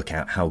to work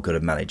out how good a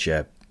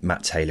manager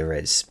Matt Taylor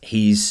is.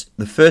 He's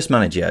the first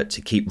manager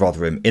to keep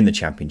Rotherham in the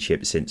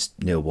Championship since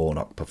Neil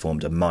Warnock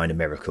performed a minor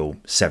miracle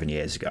 7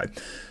 years ago.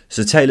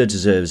 So Taylor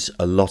deserves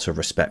a lot of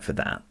respect for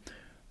that.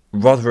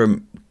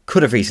 Rotherham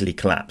could have easily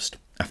collapsed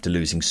after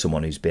losing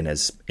someone who's been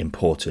as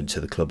important to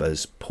the club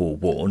as Paul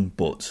Warne,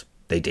 but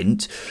they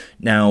didn't.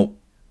 Now,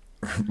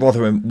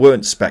 Rotherham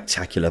weren't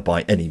spectacular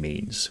by any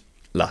means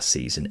last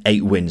season.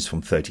 8 wins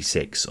from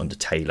 36 under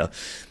Taylor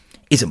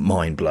isn't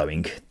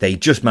mind-blowing. They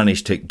just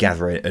managed to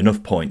gather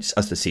enough points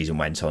as the season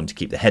went on to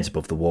keep their heads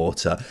above the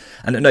water,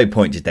 and at no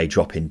point did they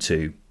drop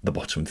into the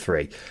bottom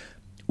 3.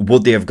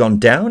 Would they have gone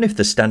down if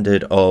the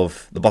standard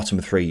of the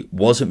bottom 3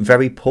 wasn't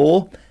very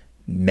poor?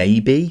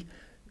 Maybe.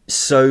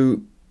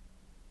 So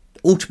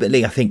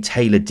ultimately, I think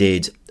Taylor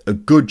did a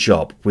good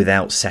job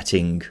without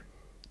setting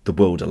the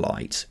world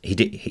alight.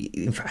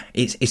 In fact,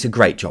 it's a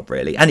great job,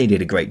 really, and he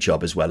did a great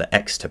job as well at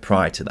Exeter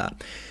prior to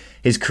that.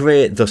 His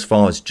career thus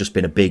far has just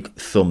been a big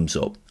thumbs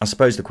up. I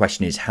suppose the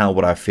question is, how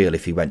would I feel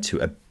if he went to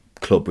a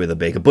club with a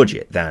bigger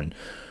budget than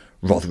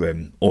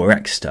Rotherham or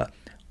Exeter?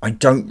 I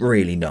don't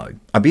really know.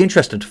 I'd be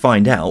interested to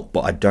find out,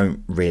 but I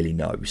don't really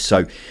know.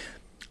 So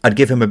I'd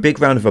give him a big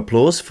round of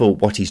applause for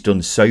what he's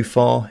done so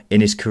far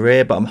in his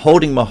career, but I'm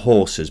holding my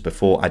horses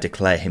before I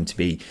declare him to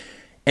be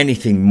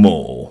anything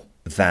more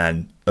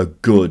than a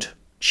good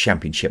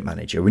Championship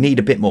manager. We need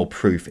a bit more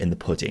proof in the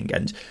pudding,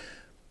 and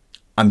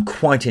I'm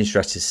quite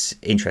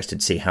interested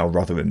to see how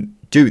Rotherham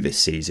do this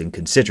season,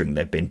 considering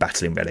they've been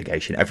battling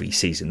relegation every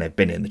season. They've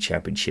been in the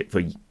Championship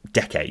for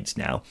decades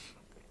now.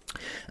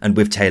 And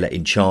with Taylor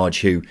in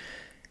charge, who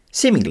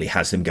seemingly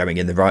has them going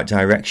in the right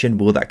direction,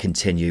 will that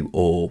continue,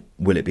 or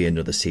will it be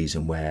another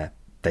season where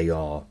they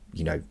are,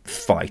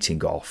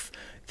 fighting off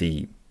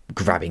the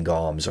grabbing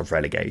arms of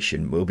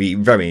relegation? Will be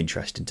very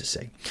interesting to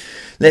see.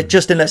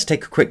 Justin, let's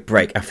take a quick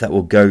break. After that,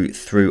 we'll go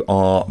through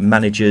our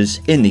managers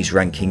in these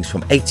rankings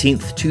from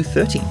 18th to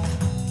 13th.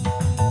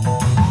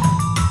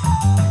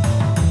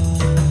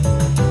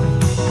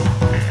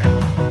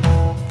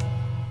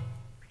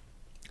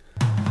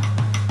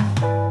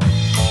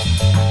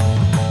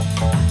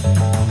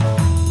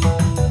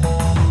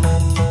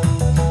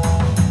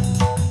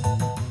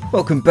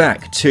 Welcome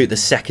back to the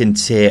Second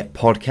Tier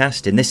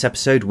podcast. In this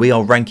episode, we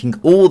are ranking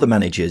all the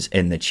managers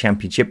in the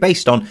Championship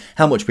based on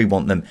how much we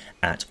want them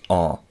at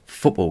our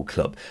football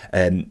club.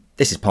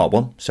 This is part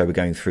 1, so we're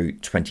going through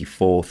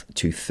 24th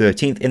to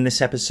 13th in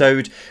this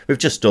episode. We've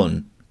just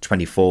done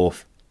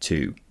 24th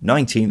to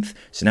 19th,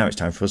 so now it's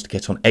time for us to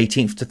get on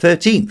 18th to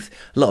 13th.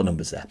 A lot of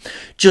numbers there.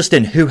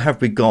 Justin, who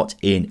have we got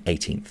in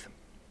 18th?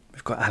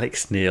 We've got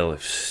Alex Neil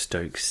of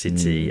Stoke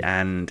City,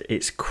 and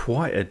it's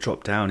quite a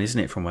drop down, isn't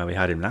it, from where we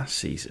had him last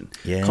season?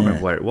 Yeah. I can't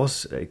remember where it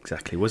was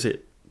exactly. Was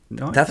it?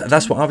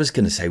 That's what I was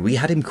going to say. We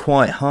had him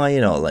quite high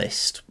in our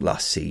list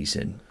last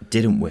season,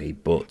 didn't we?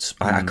 But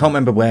I can't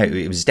remember where.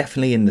 It was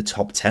definitely in the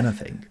top 10, I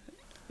think.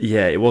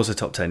 Yeah, it was a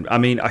top 10. I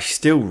mean, I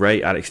still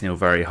rate Alex Neil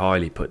very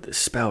highly, but the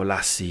spell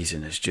last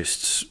season has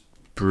just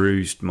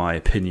bruised my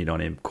opinion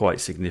on him quite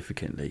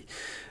significantly.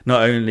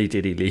 Not only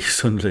did he leave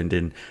Sunderland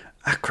in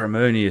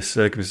acrimonious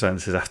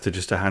circumstances after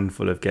just a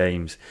handful of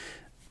games,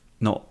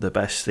 not the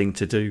best thing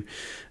to do,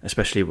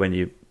 especially when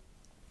you've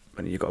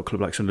got a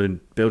club like Sunderland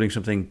building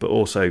something, but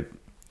also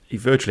he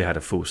virtually had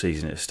a full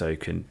season at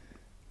Stoke, and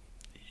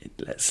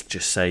let's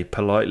just say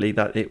politely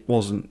that it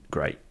wasn't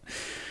great.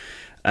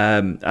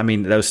 I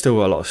mean, there was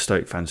still a lot of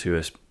Stoke fans who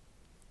were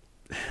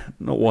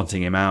not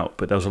wanting him out,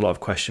 but there was a lot of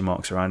question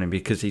marks around him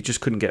because he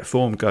just couldn't get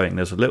form going.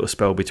 There was a little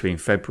spell between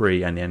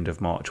February and the end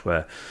of March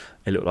where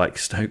it looked like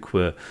Stoke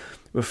were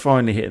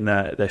finally hitting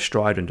their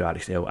stride under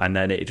Alex Neil, and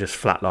then it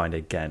just flatlined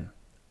again.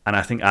 And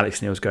I think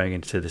Alex Neil's going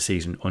into the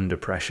season under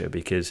pressure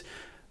because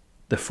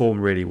the form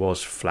really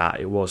was flat.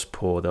 It was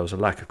poor. There was a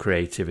lack of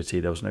creativity.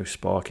 There was no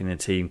spark in the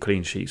team.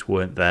 Clean sheets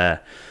weren't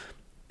there.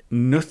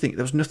 There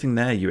was nothing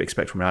there you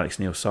expect from an Alex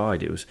Neil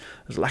side. There was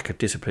a lack of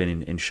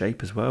discipline in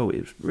shape as well.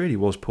 It really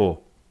was poor.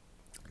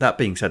 That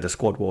being said, the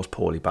squad was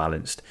poorly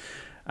balanced,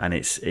 and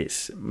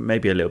it's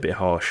maybe a little bit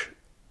harsh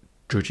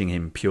judging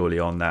him purely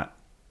on that.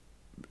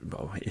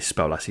 Well, his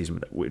spell last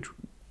season, which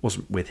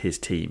wasn't with his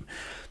team,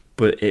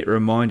 but it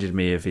reminded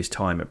me of his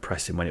time at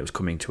Preston when it was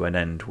coming to an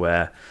end,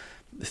 where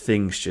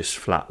things just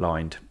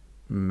flatlined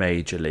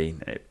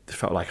majorly. It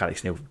felt like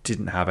Alex Neil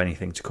didn't have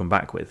anything to come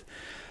back with.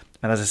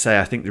 And as I say,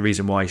 I think the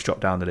reason why he's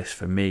dropped down the list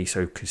for me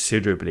so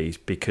considerably is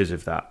because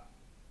of that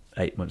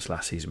 8 months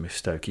last season with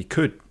Stoke. He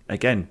could,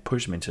 again,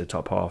 push them into the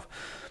top half,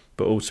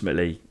 but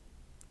ultimately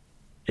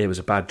it was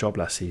a bad job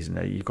last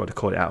season. You've got to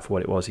call it out for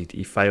what it was.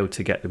 He failed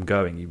to get them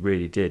going. He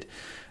really did.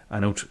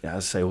 And as I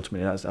say,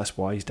 ultimately, that's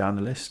why he's down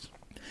the list.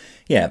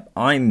 Yeah,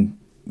 I'm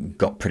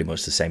got pretty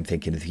much the same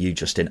thinking as you,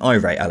 Justin. I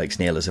rate Alex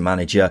Neil as a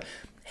manager.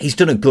 He's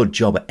done a good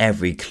job at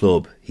every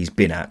club he's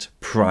been at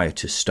prior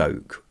to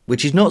Stoke,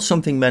 which is not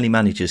something many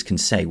managers can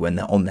say when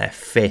they're on their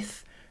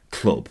fifth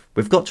club.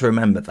 We've got to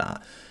remember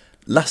that.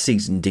 Last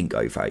season didn't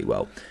go very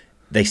well.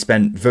 They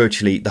spent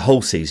virtually the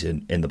whole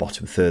season in the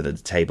bottom third of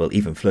the table,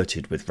 even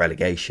flirted with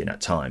relegation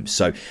at times.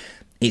 So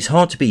it's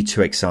hard to be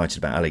too excited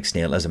about Alex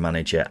Neil as a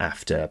manager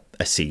after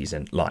a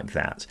season like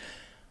that.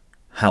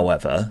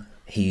 However,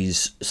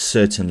 he's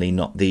certainly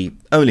not the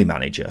only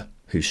manager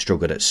who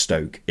struggled at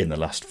Stoke in the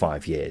last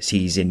 5 years.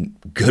 He's in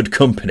good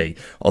company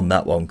on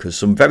that one because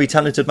some very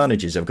talented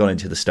managers have gone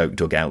into the Stoke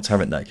dugouts,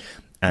 haven't they?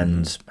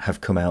 And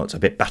have come out a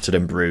bit battered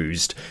and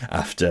bruised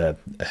after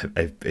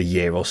a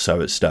year or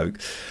so at Stoke.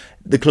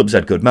 The club's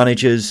had good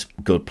managers,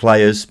 good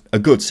players, a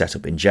good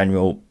setup in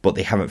general, but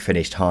they haven't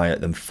finished higher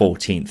than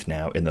 14th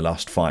now in the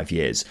last 5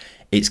 years.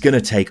 It's going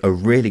to take a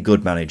really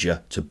good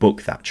manager to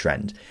buck that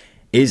trend.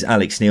 Is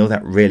Alex Neil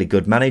that really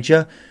good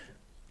manager?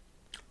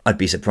 I'd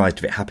be surprised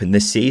if it happened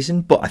this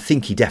season, but I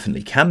think he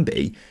definitely can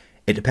be.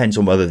 It depends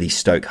on whether the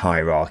Stoke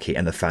hierarchy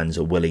and the fans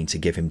are willing to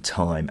give him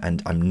time,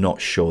 and I'm not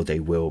sure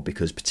they will,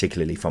 because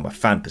particularly from a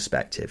fan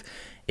perspective,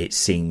 it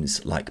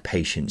seems like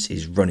patience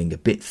is running a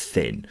bit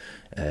thin,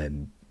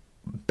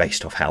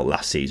 based off how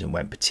last season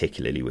went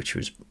particularly, which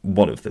was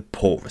one of the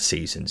poorer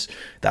seasons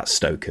that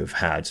Stoke have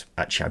had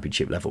at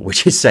Championship level,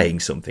 which is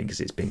saying something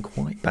because it's been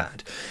quite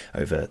bad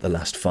over the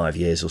last 5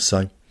 years or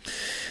so.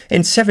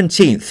 In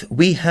 17th,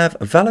 we have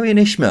Valérien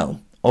Ismaël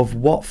of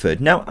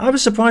Watford. Now, I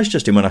was surprised,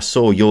 Justin, when I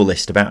saw your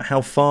list about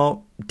how far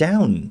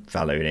down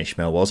Valérien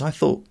Ismaël was.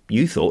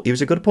 You thought he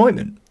was a good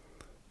appointment.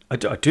 I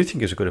do think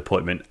it was a good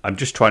appointment. I'm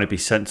just trying to be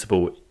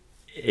sensible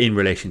in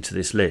relation to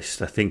this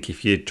list. I think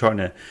if you're trying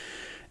to...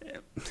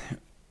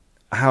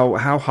 How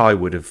high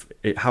would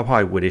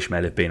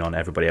Ismaël have been on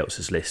everybody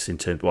else's lists in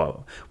terms,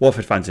 well,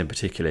 Watford fans in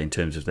particular, in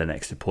terms of their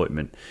next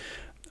appointment?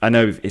 I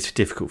know it's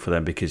difficult for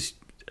them because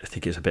I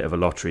think it's a bit of a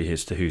lottery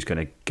as to who's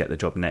going to get the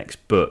job next.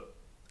 But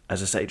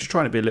as I say, just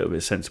trying to be a little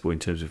bit sensible in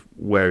terms of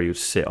where he would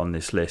sit on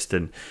this list.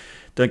 And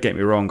don't get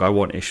me wrong, I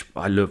love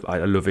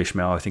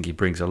Ismaël. I think he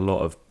brings a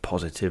lot of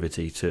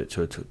positivity to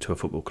a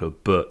football club.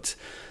 But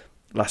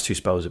last two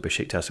spells at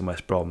Besiktas and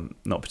West Brom,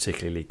 not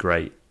particularly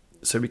great.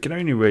 So we can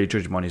only really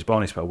judge him on his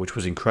Barney spell, which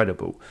was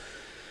incredible.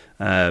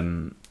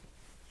 But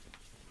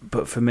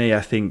for me,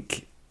 I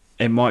think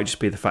it might just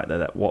be the fact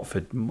that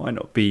Watford might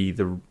not be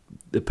the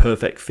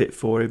perfect fit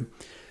for him.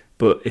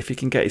 But if he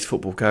can get his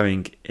football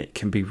going, it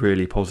can be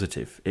really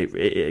positive.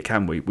 It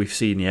can. We've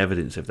seen the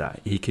evidence of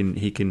that. He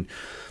can.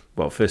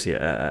 Well, firstly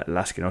at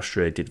Lask in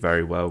Austria did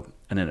very well,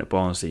 and then at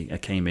Barnsley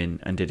came in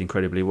and did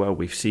incredibly well.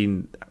 We've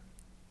seen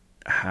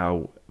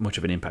how much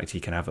of an impact he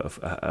can have at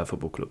a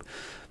football club.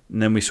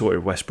 And then we saw it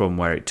at West Brom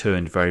where it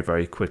turned very,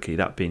 very quickly.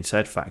 That being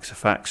said, facts are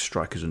facts.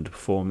 Strikers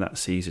underperformed that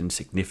season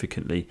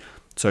significantly.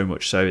 So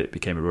much so it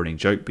became a running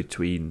joke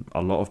between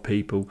a lot of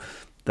people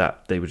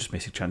that they were just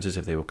missing chances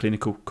if they were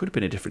clinical. Could have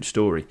been a different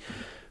story.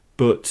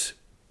 But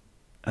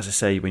as I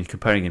say, when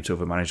comparing him to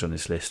other managers on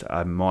this list,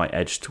 I might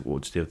edge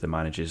towards the other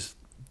managers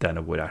than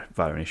I would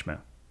Valérien Ismaël.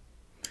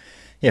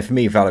 Yeah, for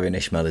me, Valérien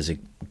Ismaël is a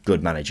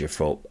good manager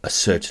for a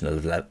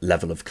certain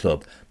level of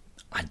club.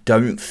 I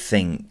don't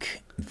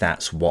think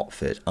that's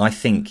Watford. I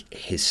think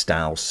his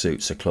style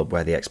suits a club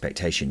where the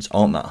expectations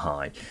aren't that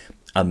high,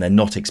 and they're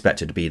not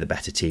expected to be the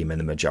better team in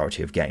the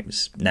majority of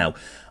games. Now,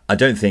 I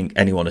don't think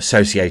anyone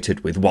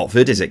associated with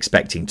Watford is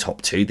expecting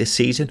top 2 this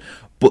season,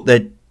 but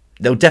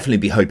they'll definitely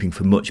be hoping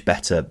for much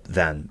better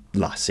than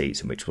last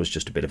season, which was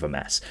just a bit of a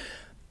mess.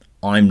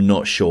 I'm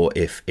not sure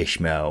if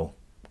Ishmael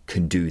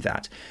can do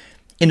that.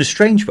 In a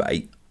strange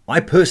way, I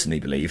personally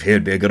believe he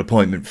would be a good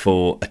appointment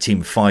for a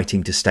team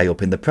fighting to stay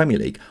up in the Premier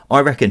League.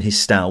 I reckon his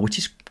style, which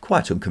is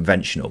quite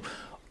unconventional,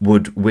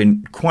 would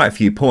win quite a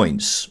few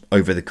points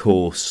over the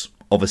course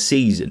of a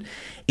season.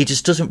 It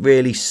just doesn't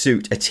really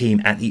suit a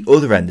team at the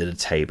other end of the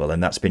table,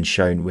 and that's been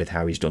shown with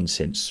how he's done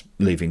since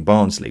leaving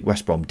Barnsley.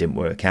 West Brom didn't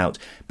work out.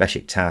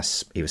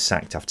 Besiktas, he was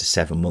sacked after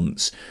 7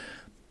 months.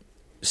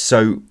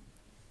 So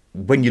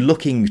when you're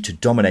looking to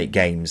dominate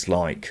games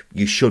like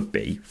you should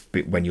be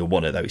when you're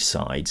one of those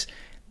sides,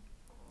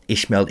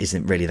 Ishmael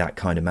isn't really that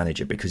kind of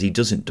manager, because he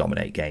doesn't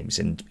dominate games,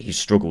 and he's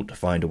struggled to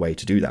find a way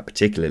to do that,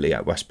 particularly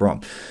at West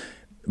Brom.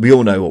 We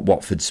all know what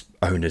Watford's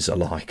owners are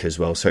like as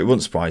well, so it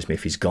wouldn't surprise me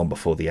if he's gone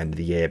before the end of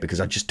the year,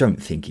 because I just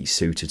don't think he's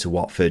suited to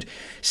Watford.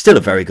 Still a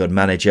very good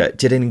manager,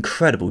 did an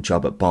incredible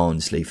job at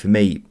Barnsley. For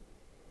me,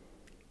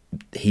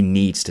 he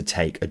needs to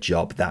take a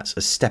job that's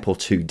a step or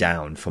two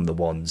down from the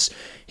ones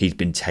he's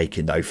been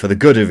taking, though, for the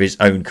good of his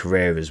own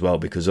career as well,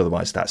 because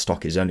otherwise that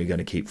stock is only going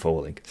to keep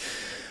falling.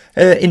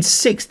 In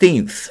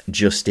 16th,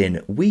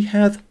 Justin, we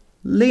have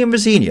Liam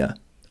Rosenior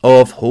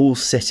of Hull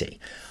City.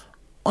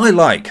 I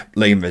like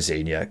Liam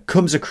Rosenior,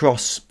 comes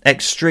across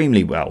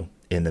extremely well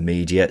in the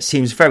media,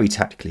 seems very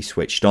tactically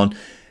switched on,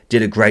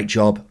 did a great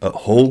job at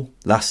Hull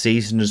last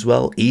season as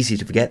well. Easy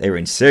to forget they were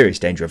in serious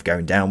danger of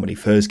going down when he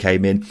first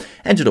came in,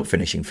 ended up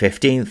finishing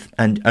 15th,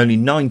 and only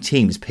 9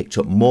 teams picked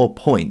up more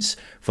points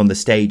from the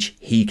stage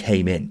he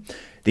came in.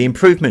 The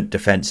improvement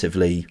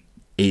defensively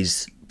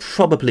is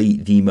probably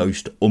the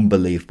most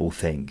unbelievable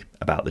thing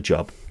about the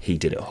job he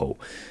did at Hull.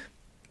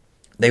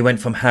 They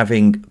went from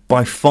having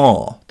by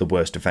far the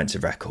worst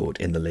defensive record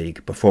in the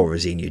league before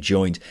Rosenior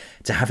joined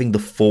to having the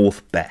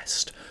 4th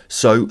best.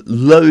 So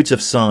loads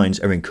of signs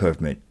of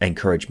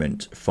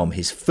encouragement from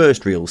his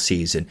first real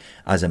season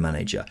as a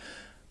manager.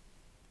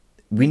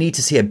 We need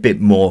to see a bit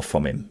more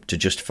from him to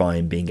justify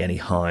him being any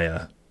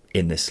higher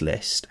in this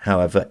list.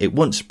 However, it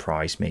wouldn't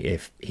surprise me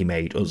if he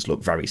made us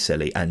look very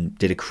silly and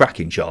did a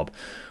cracking job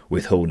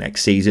with Hull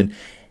next season.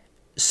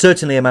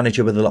 Certainly a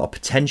manager with a lot of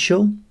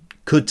potential,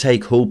 could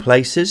take Hull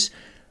places.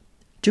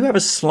 Do have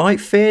a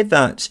slight fear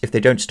that if they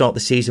don't start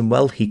the season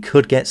well, he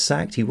could get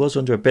sacked. He was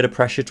under a bit of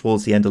pressure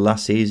towards the end of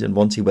last season,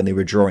 when they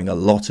were drawing a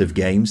lot of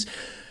games.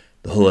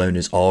 The Hull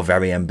owners are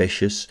very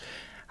ambitious.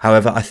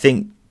 However, I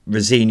think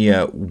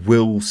Rosenior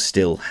will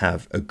still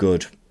have a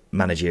good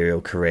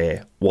managerial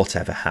career,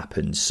 whatever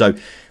happens. So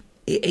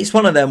it's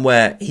one of them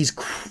where he's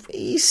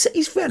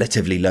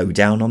relatively low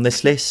down on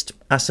this list,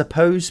 I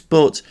suppose,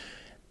 but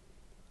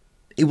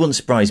it wouldn't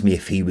surprise me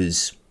if he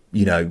was,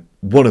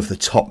 one of the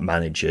top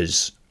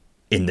managers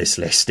in this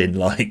list in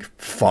like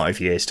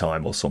 5 years'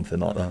 time or something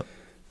like that.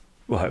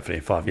 Well, hopefully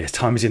in 5 years'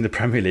 time he's in the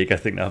Premier League. I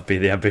think that would be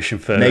the ambition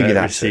for maybe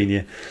that's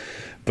senior.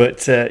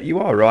 But you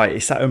are right.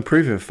 It's that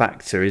improving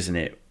factor, isn't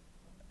it?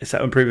 It's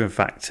that improving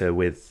factor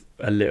with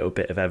a little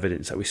bit of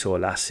evidence that we saw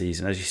last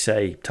season. As you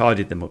say,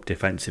 tidied them up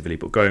defensively,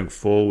 but going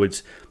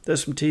forwards,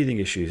 there's some teething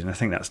issues, and I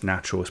think that's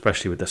natural,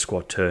 especially with the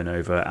squad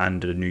turnover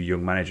and a new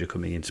young manager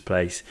coming into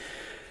place.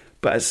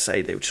 But as I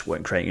say, they just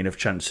weren't creating enough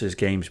chances.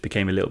 Games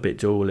became a little bit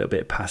dull, a little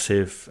bit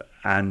passive,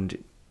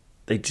 and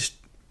they just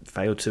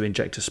failed to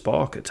inject a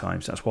spark at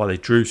times. That's why they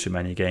drew so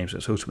many games.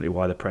 That's ultimately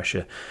why the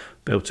pressure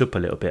built up a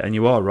little bit. And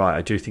you are right,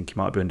 I do think he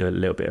might be under a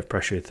little bit of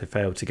pressure if they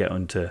fail to get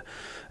onto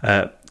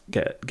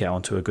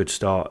a good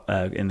start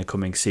in the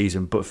coming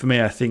season. But for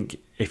me, I think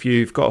if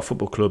you've got a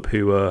football club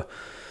who are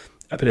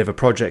a bit of a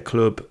project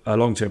club, a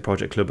long-term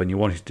project club, and you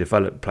want to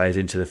develop players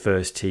into the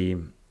first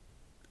team,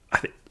 I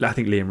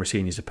think Liam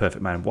Rosenior is a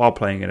perfect man, while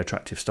playing an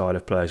attractive style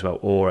of play as well,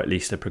 or at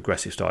least a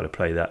progressive style of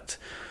play that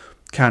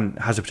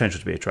has the potential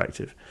to be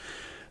attractive.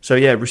 So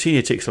yeah,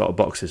 Rosenior ticks a lot of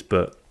boxes,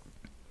 but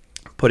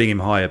putting him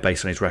higher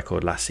based on his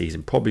record last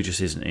season probably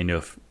just isn't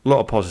enough. A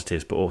lot of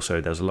positives, but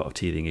also there's a lot of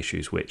teething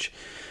issues, which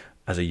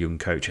as a young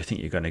coach I think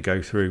you're going to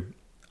go through.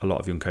 A lot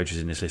of young coaches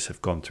in this list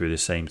have gone through the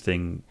same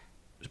thing,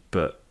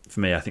 but for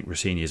me, I think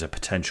Rosenior is a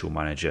potential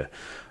manager.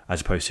 As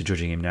opposed to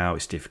judging him now,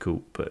 it's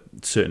difficult, but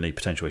certainly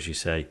potential, as you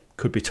say,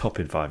 could be top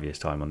in 5 years'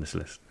 time on this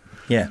list.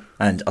 Yeah,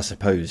 and I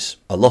suppose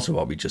a lot of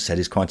what we just said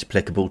is quite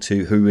applicable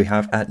to who we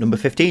have at number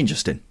 15,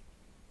 Justin.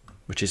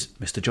 Which is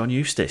Mr. John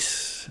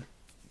Eustace.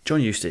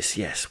 John Eustace,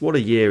 yes, what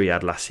a year he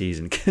had last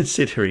season,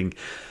 considering,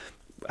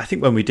 I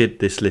think when we did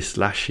this list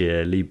last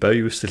year, Lee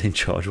Bowyer was still in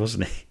charge,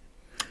 wasn't he?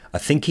 I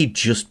think he'd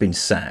just been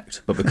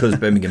sacked, but because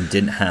Birmingham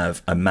didn't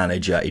have a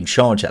manager in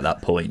charge at that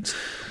point,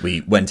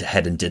 we went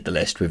ahead and did the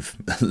list with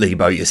Lee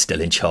Bowyer still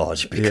in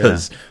charge,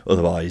 because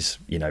otherwise,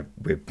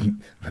 we're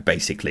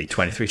basically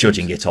 23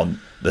 judging it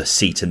on the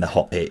seat in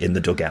the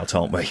dugout,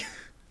 aren't we?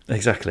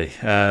 Exactly.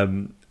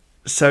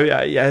 So yeah,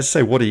 as I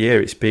say, what a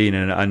year it's been,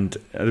 and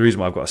the reason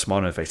why I've got a smile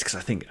on my face because I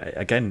think,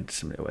 again,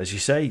 as you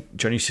say,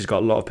 John Eustace has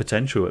got a lot of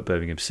potential at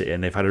Birmingham City,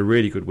 and they've had a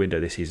really good window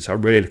this season. So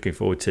I'm really looking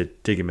forward to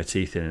digging my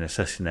teeth in and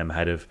assessing them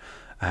ahead of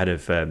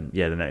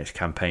the next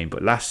campaign.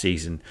 But last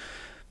season,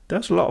 there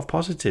was a lot of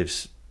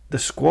positives. The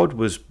squad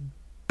was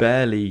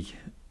barely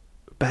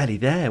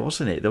there,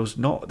 wasn't it? There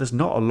wasn't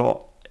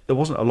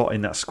a lot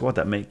in that squad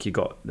that made you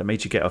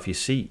get off your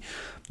seat.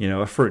 You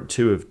know, a front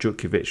two of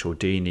Djukovic or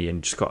Dini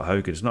and Scott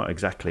Hogan is not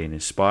exactly an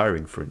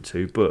inspiring front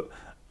two, but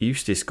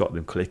Eustace got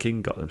them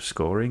clicking, got them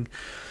scoring,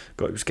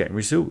 was getting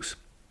results.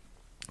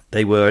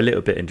 They were a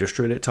little bit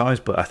industrial at times,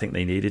 but I think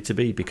they needed to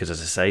be because,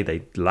 as I say,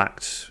 they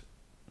lacked,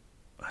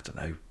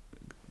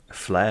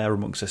 flair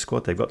amongst their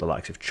squad. They've got the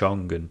likes of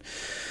Chong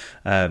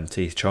and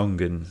Teeth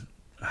Chong and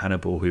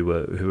Hannibal, who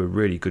were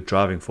really good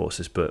driving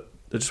forces, but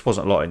there just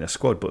wasn't a lot in their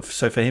squad. But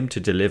so for him to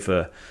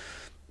deliver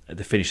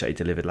the finish that he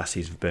delivered last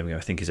season for Birmingham,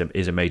 I think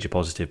is a major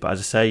positive. But as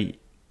I say,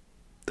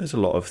 there's a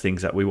lot of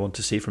things that we want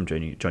to see from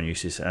John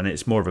Eustace, and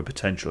it's more of a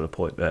potential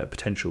thing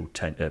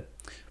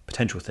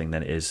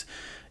than it is,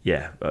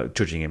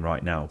 judging him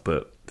right now.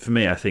 But for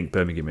me, I think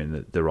Birmingham are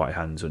in the right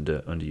hands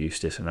under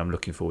Eustace, and I'm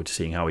looking forward to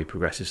seeing how he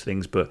progresses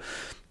things. But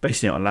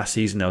basing it on last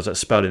season, there was that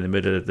spell in the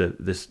middle of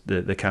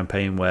the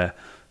campaign where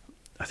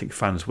I think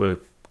fans were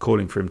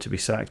calling for him to be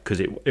sacked because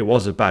it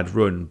was a bad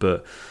run,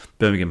 but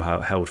Birmingham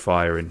held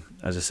fire, and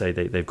as I say,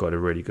 they've got a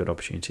really good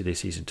opportunity this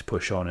season to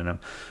push on, and I'm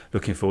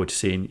looking forward to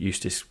seeing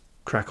Eustace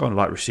crack on.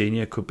 Like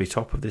Rossignol could be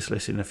top of this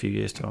list in a few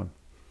years' time.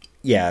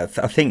 Yeah,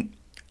 I think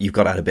you've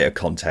got to add a bit of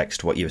context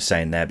to what you were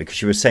saying there,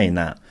 because you were saying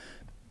that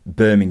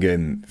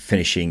Birmingham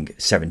finishing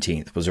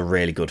 17th was a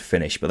really good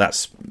finish, but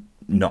that's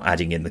not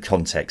adding in the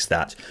context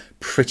that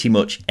pretty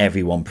much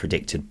everyone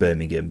predicted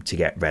Birmingham to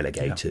get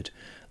relegated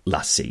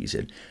last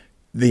season.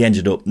 They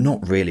ended up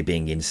not really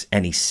being in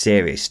any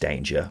serious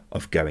danger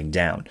of going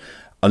down.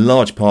 A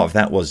large part of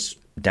that was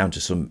down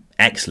to some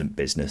excellent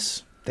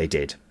business they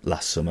did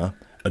last summer.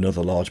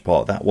 Another large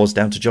part of that was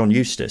down to John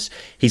Eustace.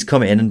 He's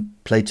come in and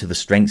played to the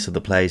strengths of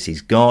the players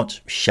he's got,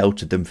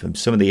 sheltered them from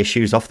some of the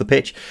issues off the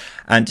pitch,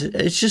 and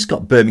it's just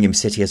got Birmingham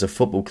City as a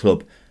football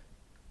club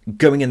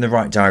going in the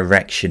right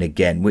direction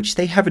again, which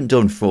they haven't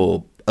done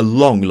for a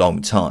long,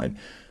 long time.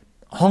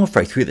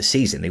 Halfway through the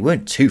season, they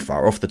weren't too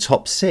far off the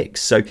top six,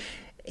 so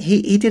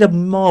he did a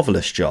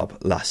marvellous job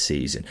last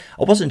season.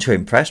 I wasn't too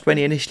impressed when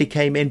he initially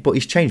came in, but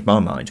he's changed my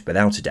mind,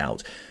 without a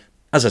doubt.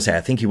 As I say,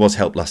 I think he was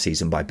helped last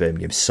season by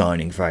Birmingham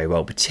signing very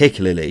well,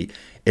 particularly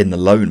in the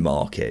loan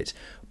market.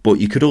 But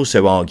you could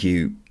also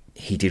argue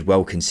he did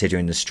well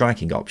considering the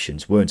striking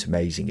options weren't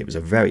amazing. It was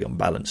a very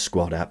unbalanced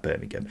squad at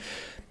Birmingham.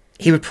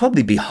 He would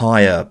probably be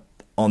higher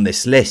on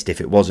this list if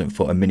it wasn't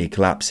for a mini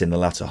collapse in the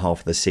latter half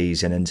of the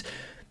season, and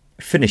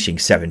finishing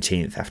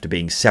 17th after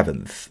being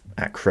 7th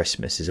at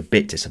Christmas is a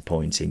bit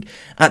disappointing.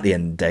 At the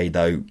end of the day,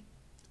 though,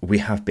 we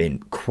have been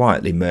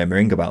quietly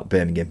murmuring about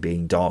Birmingham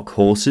being dark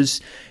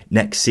horses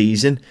next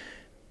season.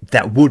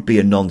 That would be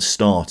a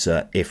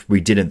non-starter if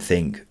we didn't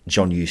think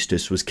John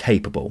Eustace was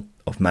capable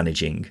of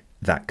managing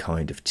that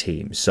kind of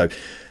team. So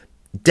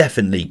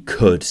definitely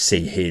could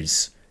see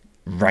his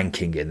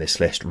ranking in this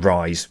list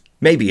rise,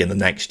 maybe in the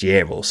next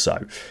year or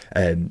so.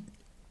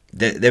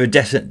 There were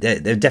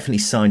definitely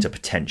signs of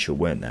potential,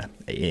 weren't there,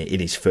 in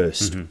his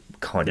first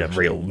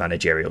real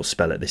managerial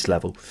spell at this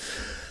level.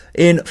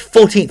 In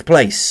 14th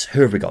place,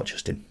 who have we got,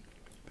 Justin?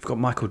 We've got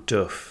Michael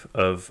Duff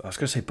of, I was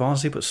going to say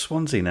Barnsley, but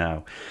Swansea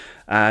now.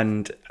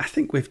 And I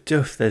think with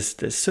Duff, there's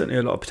certainly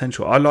a lot of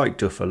potential. I like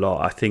Duff a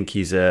lot. I think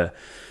he's an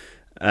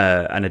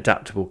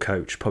adaptable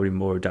coach, probably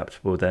more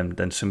adaptable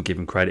than some give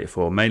him credit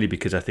for, mainly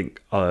because I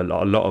think a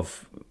lot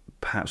of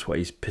perhaps what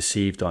he's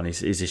perceived on is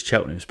his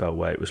Cheltenham spell,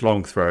 where it was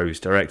long throws,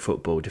 direct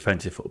football,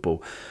 defensive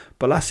football.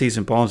 But last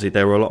season, Barnsley,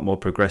 they were a lot more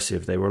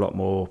progressive. They were a lot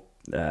more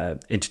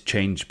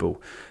interchangeable.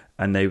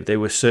 And they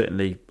were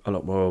certainly a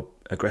lot more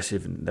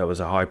aggressive, and there was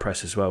a high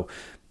press as well.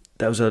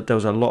 There was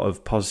a lot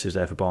of positives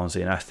there for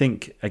Barnsley, and I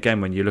think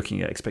again when you're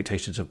looking at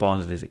expectations of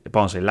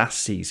Barnsley last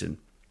season,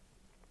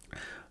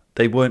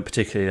 they weren't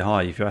particularly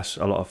high. If you ask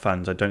a lot of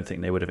fans, I don't think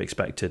they would have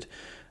expected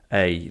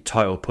a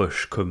title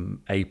push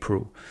come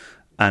April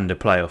and a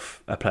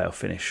playoff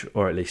finish,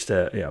 or at least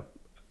a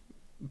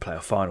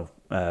playoff final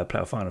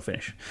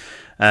finish.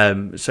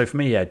 So for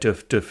me,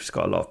 Duff's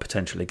got a lot of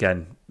potential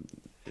again.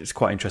 It's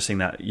quite interesting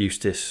that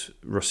Eustace,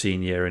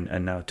 Rossignol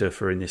and now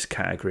Duff are in this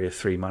category of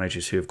three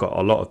managers who have got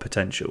a lot of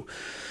potential.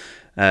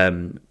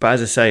 But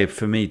as I say,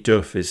 for me,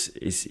 Duff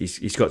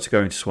he's got to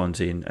go into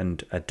Swansea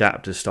and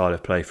adapt the style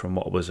of play from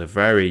what was a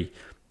very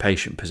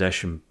patient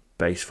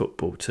possession-based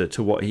football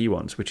to what he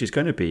wants, which is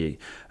going to be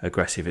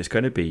aggressive. It's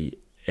going to be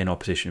in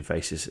opposition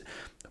faces.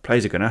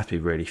 Players are going to have to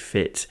be really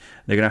fit.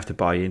 They're going to have to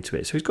buy into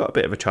it. So he's got a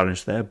bit of a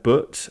challenge there,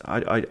 but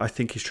I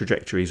think his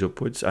trajectory is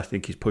upwards. I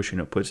think he's pushing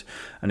upwards.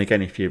 And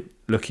again, if you're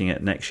looking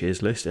at next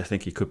year's list, I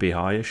think he could be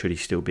higher should he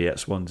still be at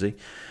Swansea.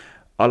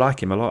 I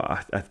like him a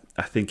lot.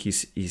 I think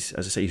he's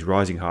as I say, he's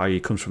rising high. He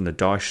comes from the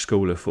Dyche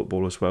school of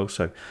football as well,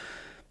 so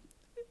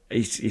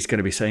he's going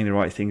to be saying the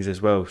right things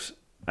as well.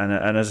 And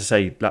as I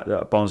say,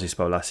 that Barnsley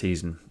spell last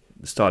season,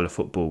 the style of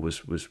football was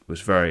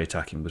very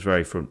attacking, was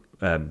very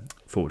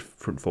forward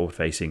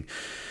facing.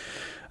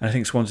 And I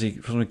think Swansea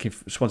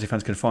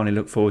fans can finally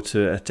look forward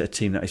to a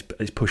team that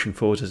is pushing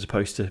forward as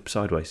opposed to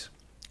sideways.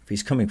 If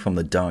he's coming from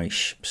the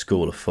Dyche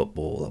school of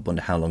football, I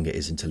wonder how long it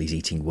is until he's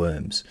eating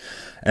worms.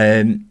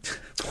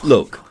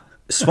 Look,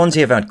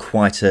 Swansea have had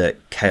quite a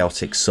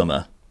chaotic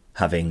summer,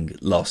 having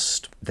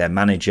lost their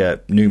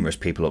manager, numerous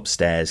people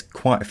upstairs,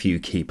 quite a few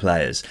key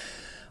players.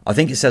 I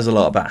think it says a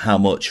lot about how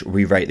much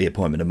we rate the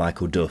appointment of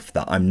Michael Duff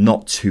that I'm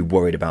not too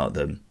worried about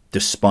them,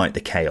 despite the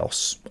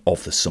chaos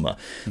of the summer.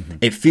 Mm-hmm.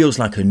 It feels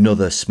like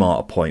another smart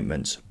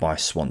appointment by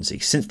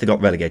Swansea. Since they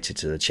got relegated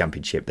to the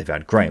Championship, they've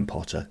had Graham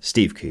Potter,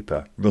 Steve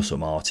Cooper, Russell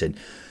Martin.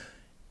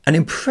 An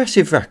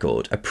impressive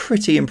record, a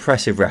pretty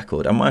impressive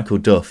record, and Michael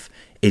Duff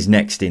is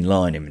next in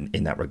line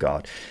in that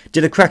regard.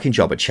 Did a cracking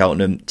job at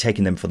Cheltenham,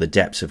 taking them from the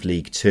depths of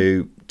League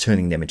Two,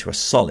 turning them into a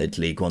solid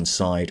League One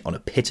side on a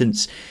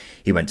pittance.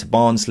 He went to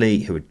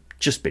Barnsley, who had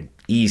just been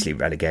easily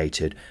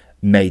relegated,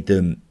 made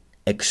them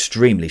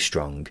extremely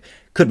strong.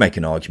 Could make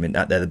an argument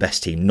that they're the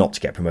best team not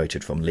to get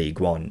promoted from League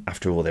One.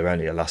 After all, they were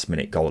only a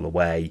last-minute goal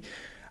away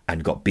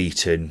and got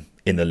beaten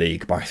in the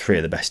league by three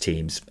of the best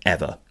teams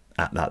ever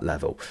at that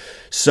level.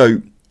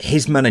 So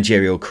his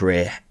managerial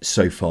career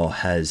so far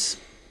has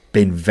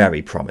been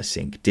very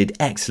promising. Did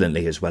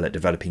excellently as well at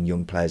developing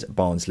young players at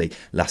Barnsley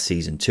last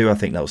season too. I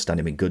think that will stand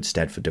him in good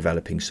stead for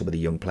developing some of the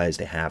young players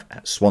they have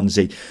at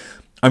Swansea.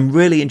 I'm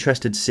really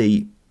interested to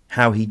see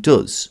how he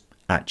does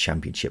at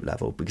Championship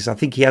level, because I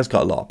think he has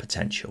got a lot of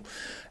potential.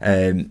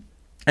 And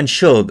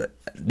sure,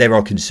 there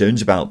are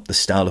concerns about the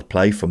style of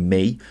play from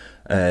me.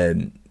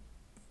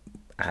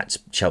 At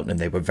Cheltenham,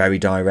 they were very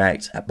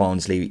direct. At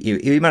Barnsley,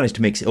 he managed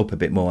to mix it up a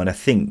bit more, and I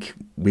think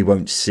we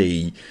won't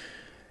see,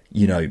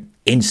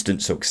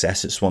 instant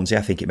success at Swansea.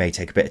 I think it may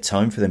take a bit of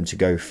time for them to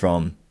go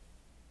from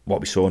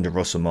what we saw under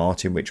Russell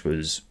Martin, which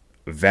was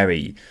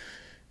very,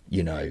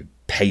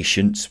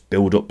 patient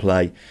build-up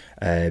play.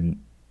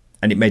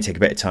 And it may take a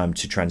bit of time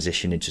to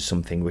transition into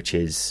something which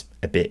is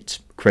a bit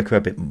quicker,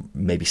 a bit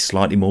maybe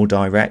slightly more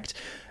direct.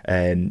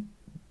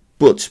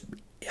 But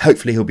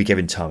hopefully he'll be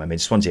given time. I mean,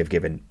 Swansea have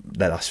given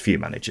their last few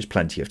managers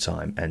plenty of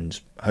time, and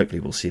hopefully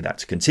we'll see that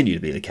to continue to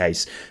be the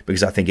case,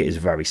 because I think it is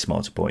a very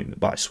smart appointment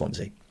by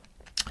Swansea.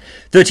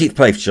 13th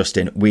place,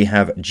 Justin, we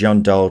have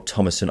John Dahl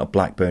Thomason of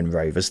Blackburn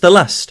Rovers, the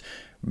last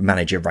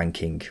manager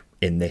ranking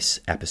in this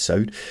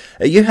episode.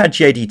 You had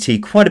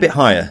JDT quite a bit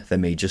higher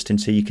than me, Justin,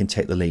 so you can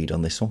take the lead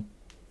on this one.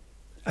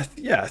 I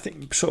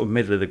think sort of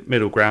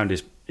middle ground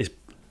is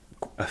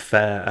a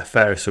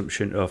fair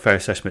assumption or a fair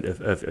assessment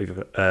of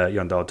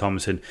Jon Dahl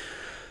Tomasson.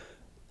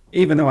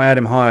 Even though I had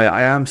him higher,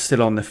 I am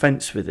still on the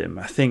fence with him.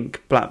 I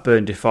think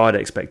Blackburn defied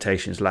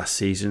expectations last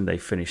season. They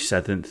finished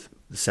seventh,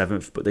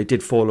 but they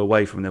did fall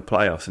away from the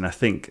playoffs, and I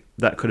think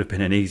that could have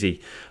been an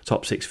easy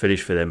top six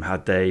finish for them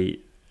had they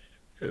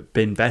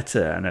been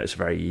better. I know it's a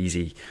very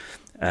easy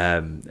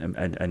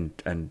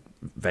and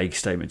vague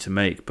statement to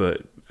make,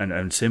 but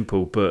and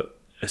simple, but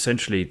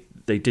essentially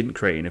they didn't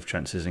create enough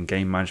chances, and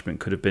game management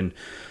could have been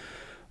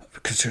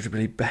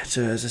considerably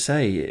better. As I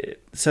say,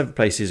 7th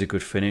place is a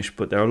good finish,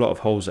 but there are a lot of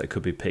holes that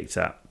could be picked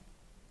at.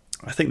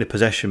 I think the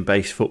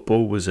possession-based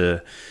football was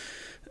the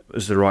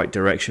right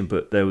direction,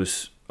 but there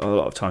was a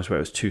lot of times where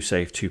it was too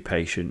safe, too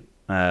patient.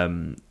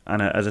 And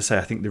as I say,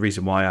 I think the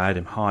reason why I had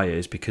him higher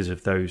is because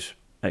of those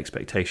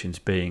expectations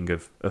being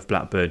of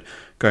Blackburn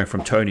going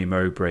from Tony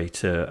Mowbray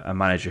to a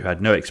manager who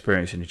had no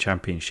experience in the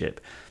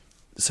Championship.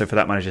 So for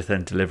that manager to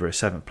then deliver a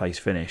 7th place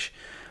finish,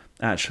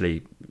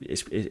 actually,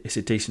 it's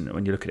a decent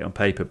when you look at it on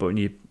paper, but when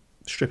you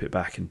strip it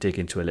back and dig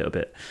into it a little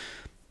bit,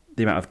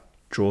 the amount of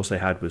draws they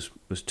had was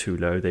too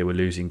low. They were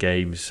losing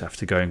games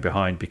after going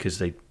behind because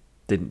they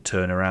didn't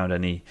turn around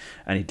any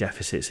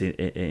deficits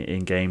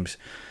in games.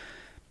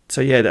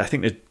 So yeah, I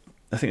think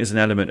there's an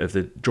element of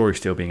the jury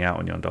still being out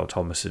on Jon Dahl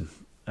Tomasson.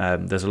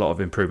 There's a lot of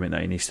improvement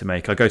that he needs to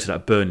make. I go to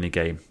that Burnley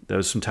game. There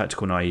was some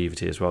tactical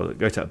naivety as well. I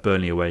go to that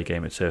Burnley away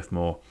game at Turf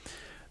Moor.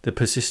 The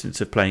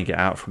persistence of playing it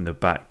out from the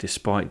back,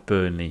 despite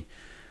Burnley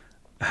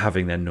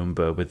having their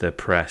number with their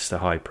press, the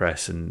high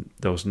press, and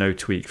there was no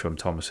tweak from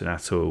Tomasson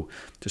at all,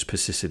 just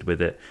persisted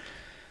with it.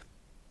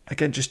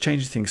 Again, just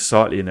changing things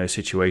slightly in those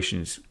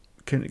situations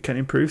can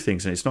improve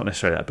things, and it's not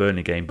necessarily that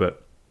Burnley game,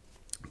 but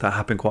that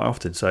happened quite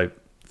often. So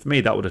for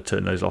me, that would have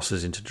turned those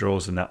losses into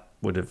draws, and that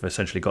would have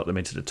essentially got them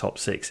into the top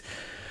 6.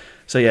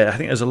 So yeah, I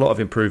think there's a lot of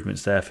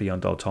improvements there for Jon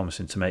Dahl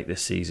Tomasson to make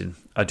this season.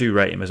 I do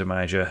rate him as a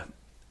manager,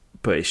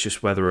 but it's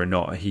just whether or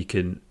not he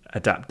can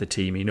adapt the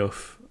team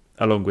enough,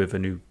 along with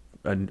a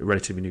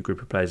relatively new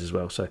group of players as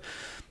well. So,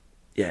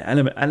 yeah,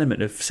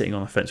 element of sitting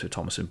on the fence with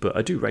Tomasson, but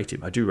I do rate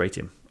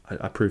him.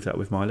 I proved that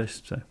with my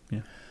list. So,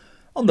 yeah.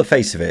 On the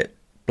face of it,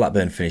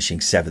 Blackburn finishing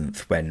 7th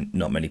when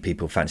not many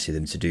people fancied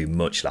them to do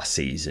much last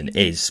season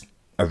is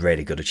a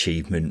really good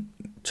achievement.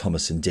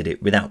 Tomasson did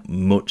it without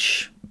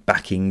much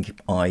backing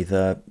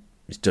either.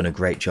 He's done a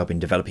great job in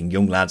developing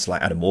young lads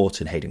like Adam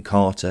Wharton, Hayden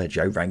Carter,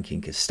 Joe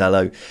Rankin,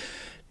 Costello.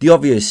 The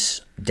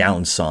obvious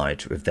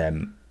downside with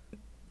them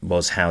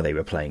was how they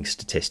were playing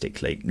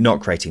statistically,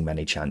 not creating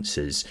many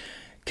chances,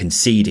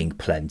 conceding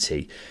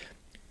plenty.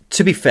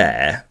 To be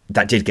fair,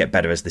 that did get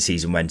better as the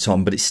season went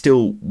on, but it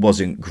still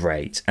wasn't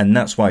great. And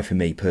that's why, for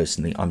me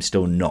personally, I'm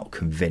still not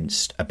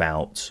convinced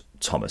about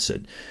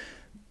Thomason.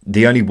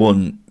 They only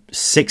won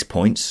 6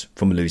 points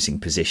from losing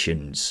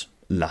positions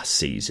last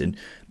season.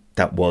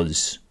 That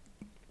was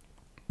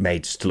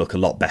made to look a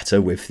lot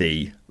better with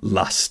the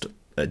last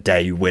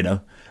day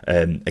winner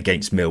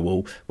against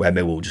Millwall, where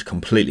Millwall just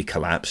completely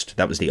collapsed.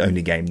 That was the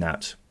only game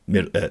that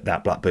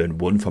Blackburn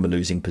won from a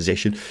losing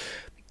position.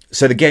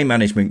 So the game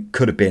management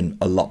could have been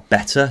a lot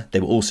better. They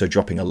were also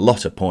dropping a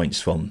lot of points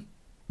from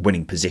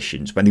winning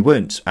positions when they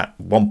weren't at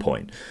one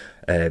point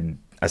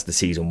as the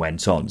season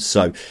went on.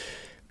 So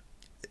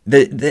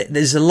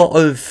there's a lot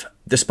of,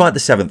 despite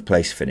the 7th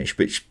place finish,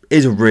 which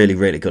is a really,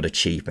 really good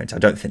achievement, I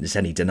don't think there's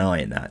any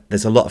denying that.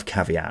 There's a lot of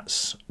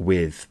caveats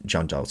with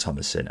Jon Dahl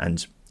Tomasson,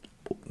 and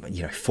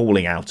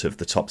falling out of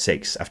the top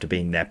 6 after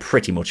being there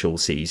pretty much all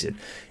season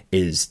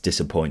is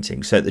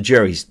disappointing. So the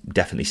jury's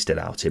definitely still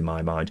out in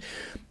my mind.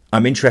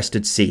 I'm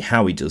interested to see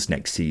how he does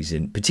next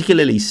season,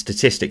 particularly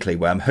statistically,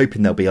 where I'm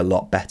hoping they'll be a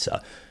lot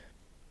better.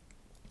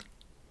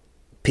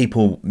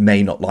 People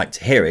may not like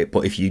to hear it,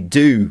 but if you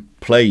do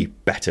play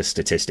better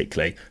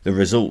statistically, the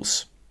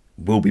results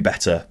will be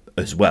better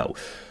as well.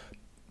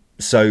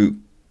 So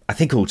I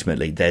think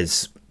ultimately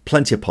there's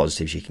plenty of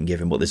positives you can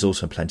give him, but there's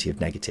also plenty of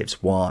negatives,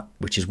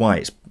 which is why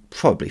it's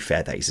probably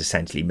fair that he's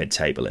essentially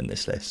mid-table in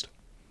this list.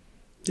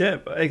 Yeah,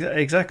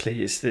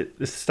 exactly. It's the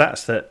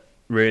stats that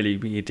really,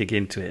 when you dig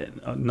into it,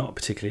 are not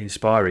particularly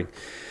inspiring.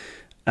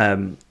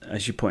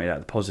 As you pointed out,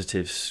 the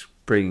positives,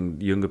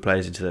 bringing younger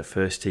players into their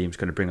first team is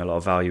going to bring a lot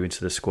of value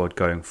into the squad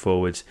going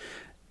forwards.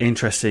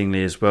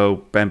 Interestingly as well,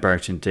 Ben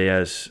Brereton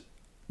Diaz,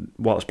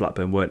 whilst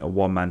Blackburn weren't a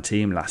one-man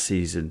team last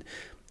season,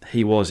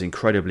 he was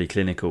incredibly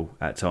clinical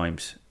at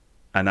times,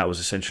 and that was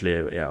essentially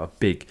a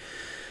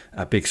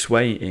big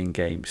sway in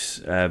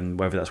games,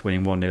 whether that's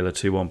winning 1-0 or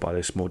 2-1 by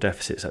those small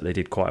deficits that they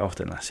did quite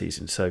often last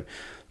season. So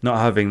not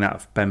having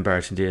that Ben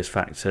Brereton Diaz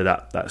factor,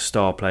 that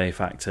star play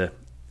factor,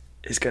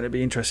 it's going to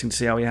be interesting to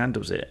see how he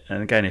handles it.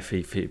 And again, if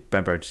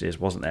Ben Brereton Diaz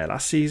wasn't there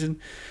last season,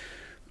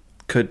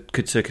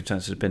 could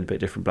circumstances have been a bit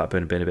different?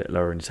 Blackburn have been a bit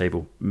lower in the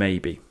table,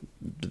 maybe.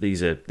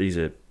 These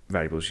are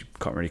variables you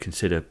can't really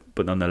consider,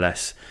 but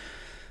nonetheless,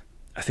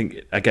 I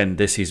think again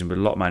this season with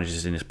a lot of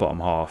managers in this bottom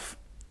half,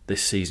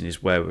 this season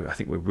is where I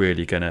think we're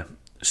really going to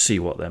see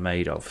what they're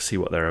made of, see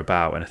what they're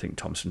about, and I think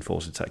Thomason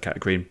falls into that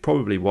category, and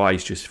probably why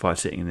he's justified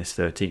sitting in this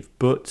 13th.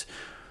 But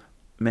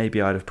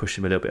maybe I'd have pushed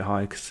him a little bit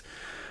higher because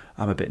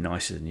I'm a bit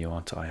nicer than you,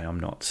 aren't I? I'm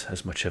not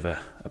as much of a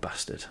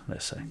bastard,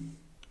 let's say.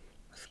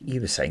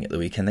 You were saying at the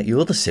weekend that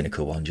you're the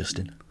cynical one,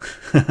 Justin.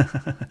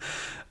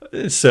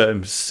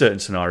 certain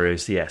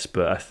scenarios, yes,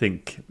 but I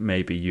think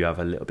maybe you have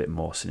a little bit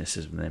more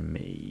cynicism than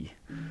me.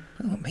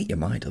 Oh, make your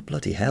mind up,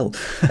 bloody hell.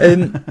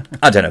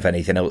 I don't have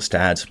anything else to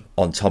add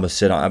on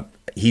Thomason.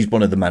 He's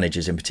one of the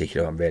managers in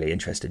particular I'm really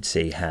interested to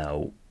see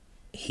how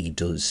he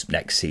does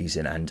next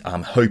season, and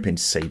I'm hoping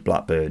to see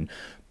Blackburn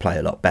play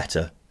a lot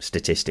better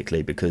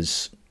statistically,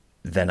 because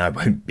then I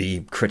won't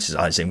be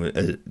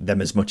criticising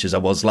them as much as I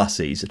was last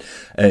season.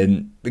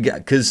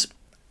 Because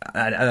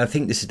I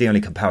think this is the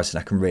only comparison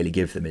I can really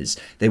give them, is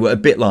they were a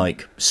bit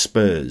like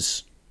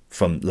Spurs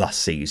from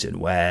last season,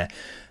 where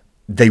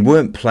they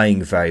weren't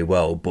playing very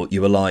well, but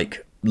you were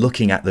like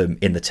looking at them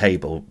in the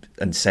table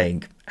and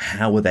saying,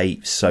 how are they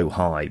so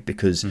high?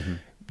 Because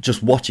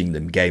just watching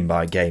them game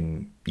by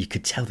game, you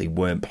could tell they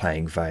weren't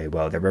playing very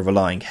well. They were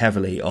relying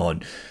heavily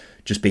on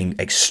just being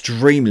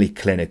extremely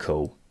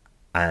clinical,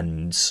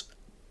 and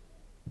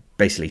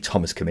basically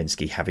Thomas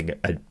Kaminski having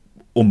an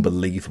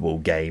unbelievable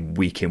game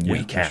week in,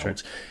 week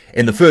out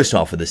in the first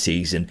half of the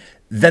season.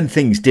 Then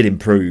things did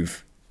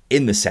improve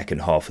in the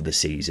second half of the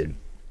season,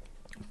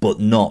 but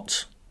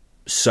not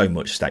so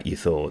much that you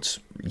thought,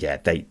 yeah,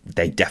 they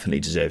definitely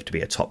deserve to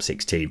be a top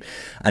 6 team.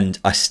 And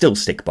I still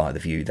stick by the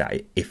view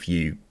that if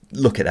you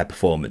look at their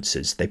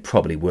performances, they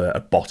probably were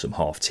a bottom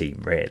half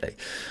team, really.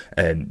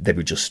 They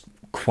were just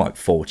quite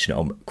fortunate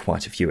on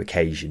quite a few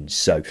occasions.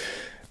 So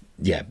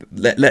yeah,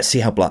 let's see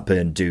how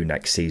Blackburn do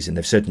next season.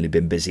 They've certainly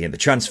been busy in the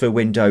transfer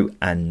window,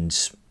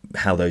 and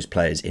how those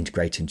players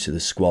integrate into the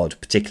squad,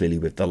 particularly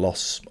with the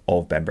loss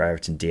of Ben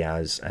Brereton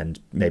Diaz and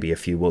maybe a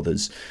few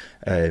others.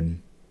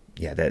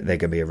 They're going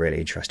to be a really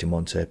interesting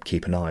one to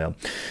keep an eye on.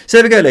 So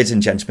there we go, ladies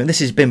and gentlemen. This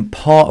has been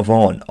part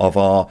one of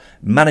our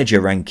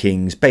manager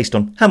rankings based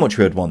on how much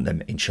we would want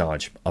them in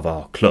charge of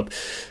our club.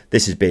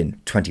 This has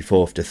been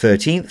 24th to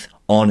 13th.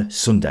 On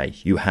Sunday,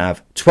 you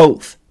have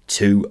 12th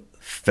to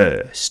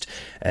 1st.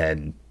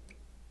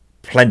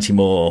 Plenty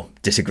more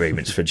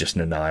disagreements for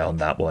Justin and I on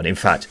that one. In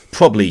fact,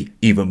 probably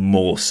even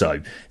more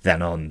so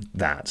than on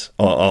that,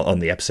 on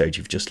the episode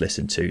you've just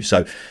listened to.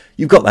 So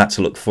you've got that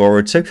to look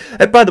forward to.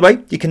 By the way,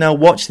 you can now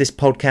watch this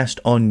podcast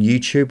on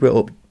YouTube.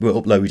 We're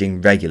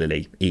uploading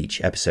regularly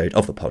each episode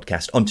of the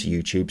podcast onto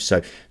YouTube.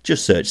 So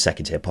just search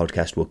Second Tier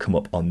Podcast, will come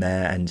up on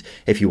there. And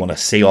if you want to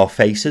see our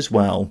faces,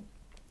 well,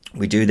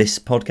 we do this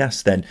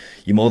podcast, then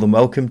you're more than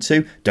welcome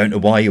to. Don't know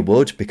why you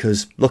would,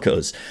 because look at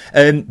us.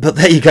 But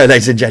there you go,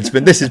 ladies and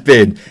gentlemen. This has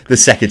been the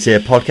Second Tier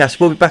Podcast.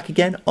 We'll be back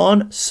again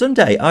on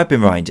Sunday. I've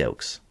been Ryan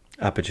Dilks.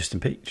 I've been Justin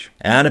Peach.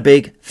 And a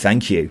big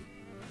thank you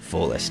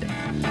for listening.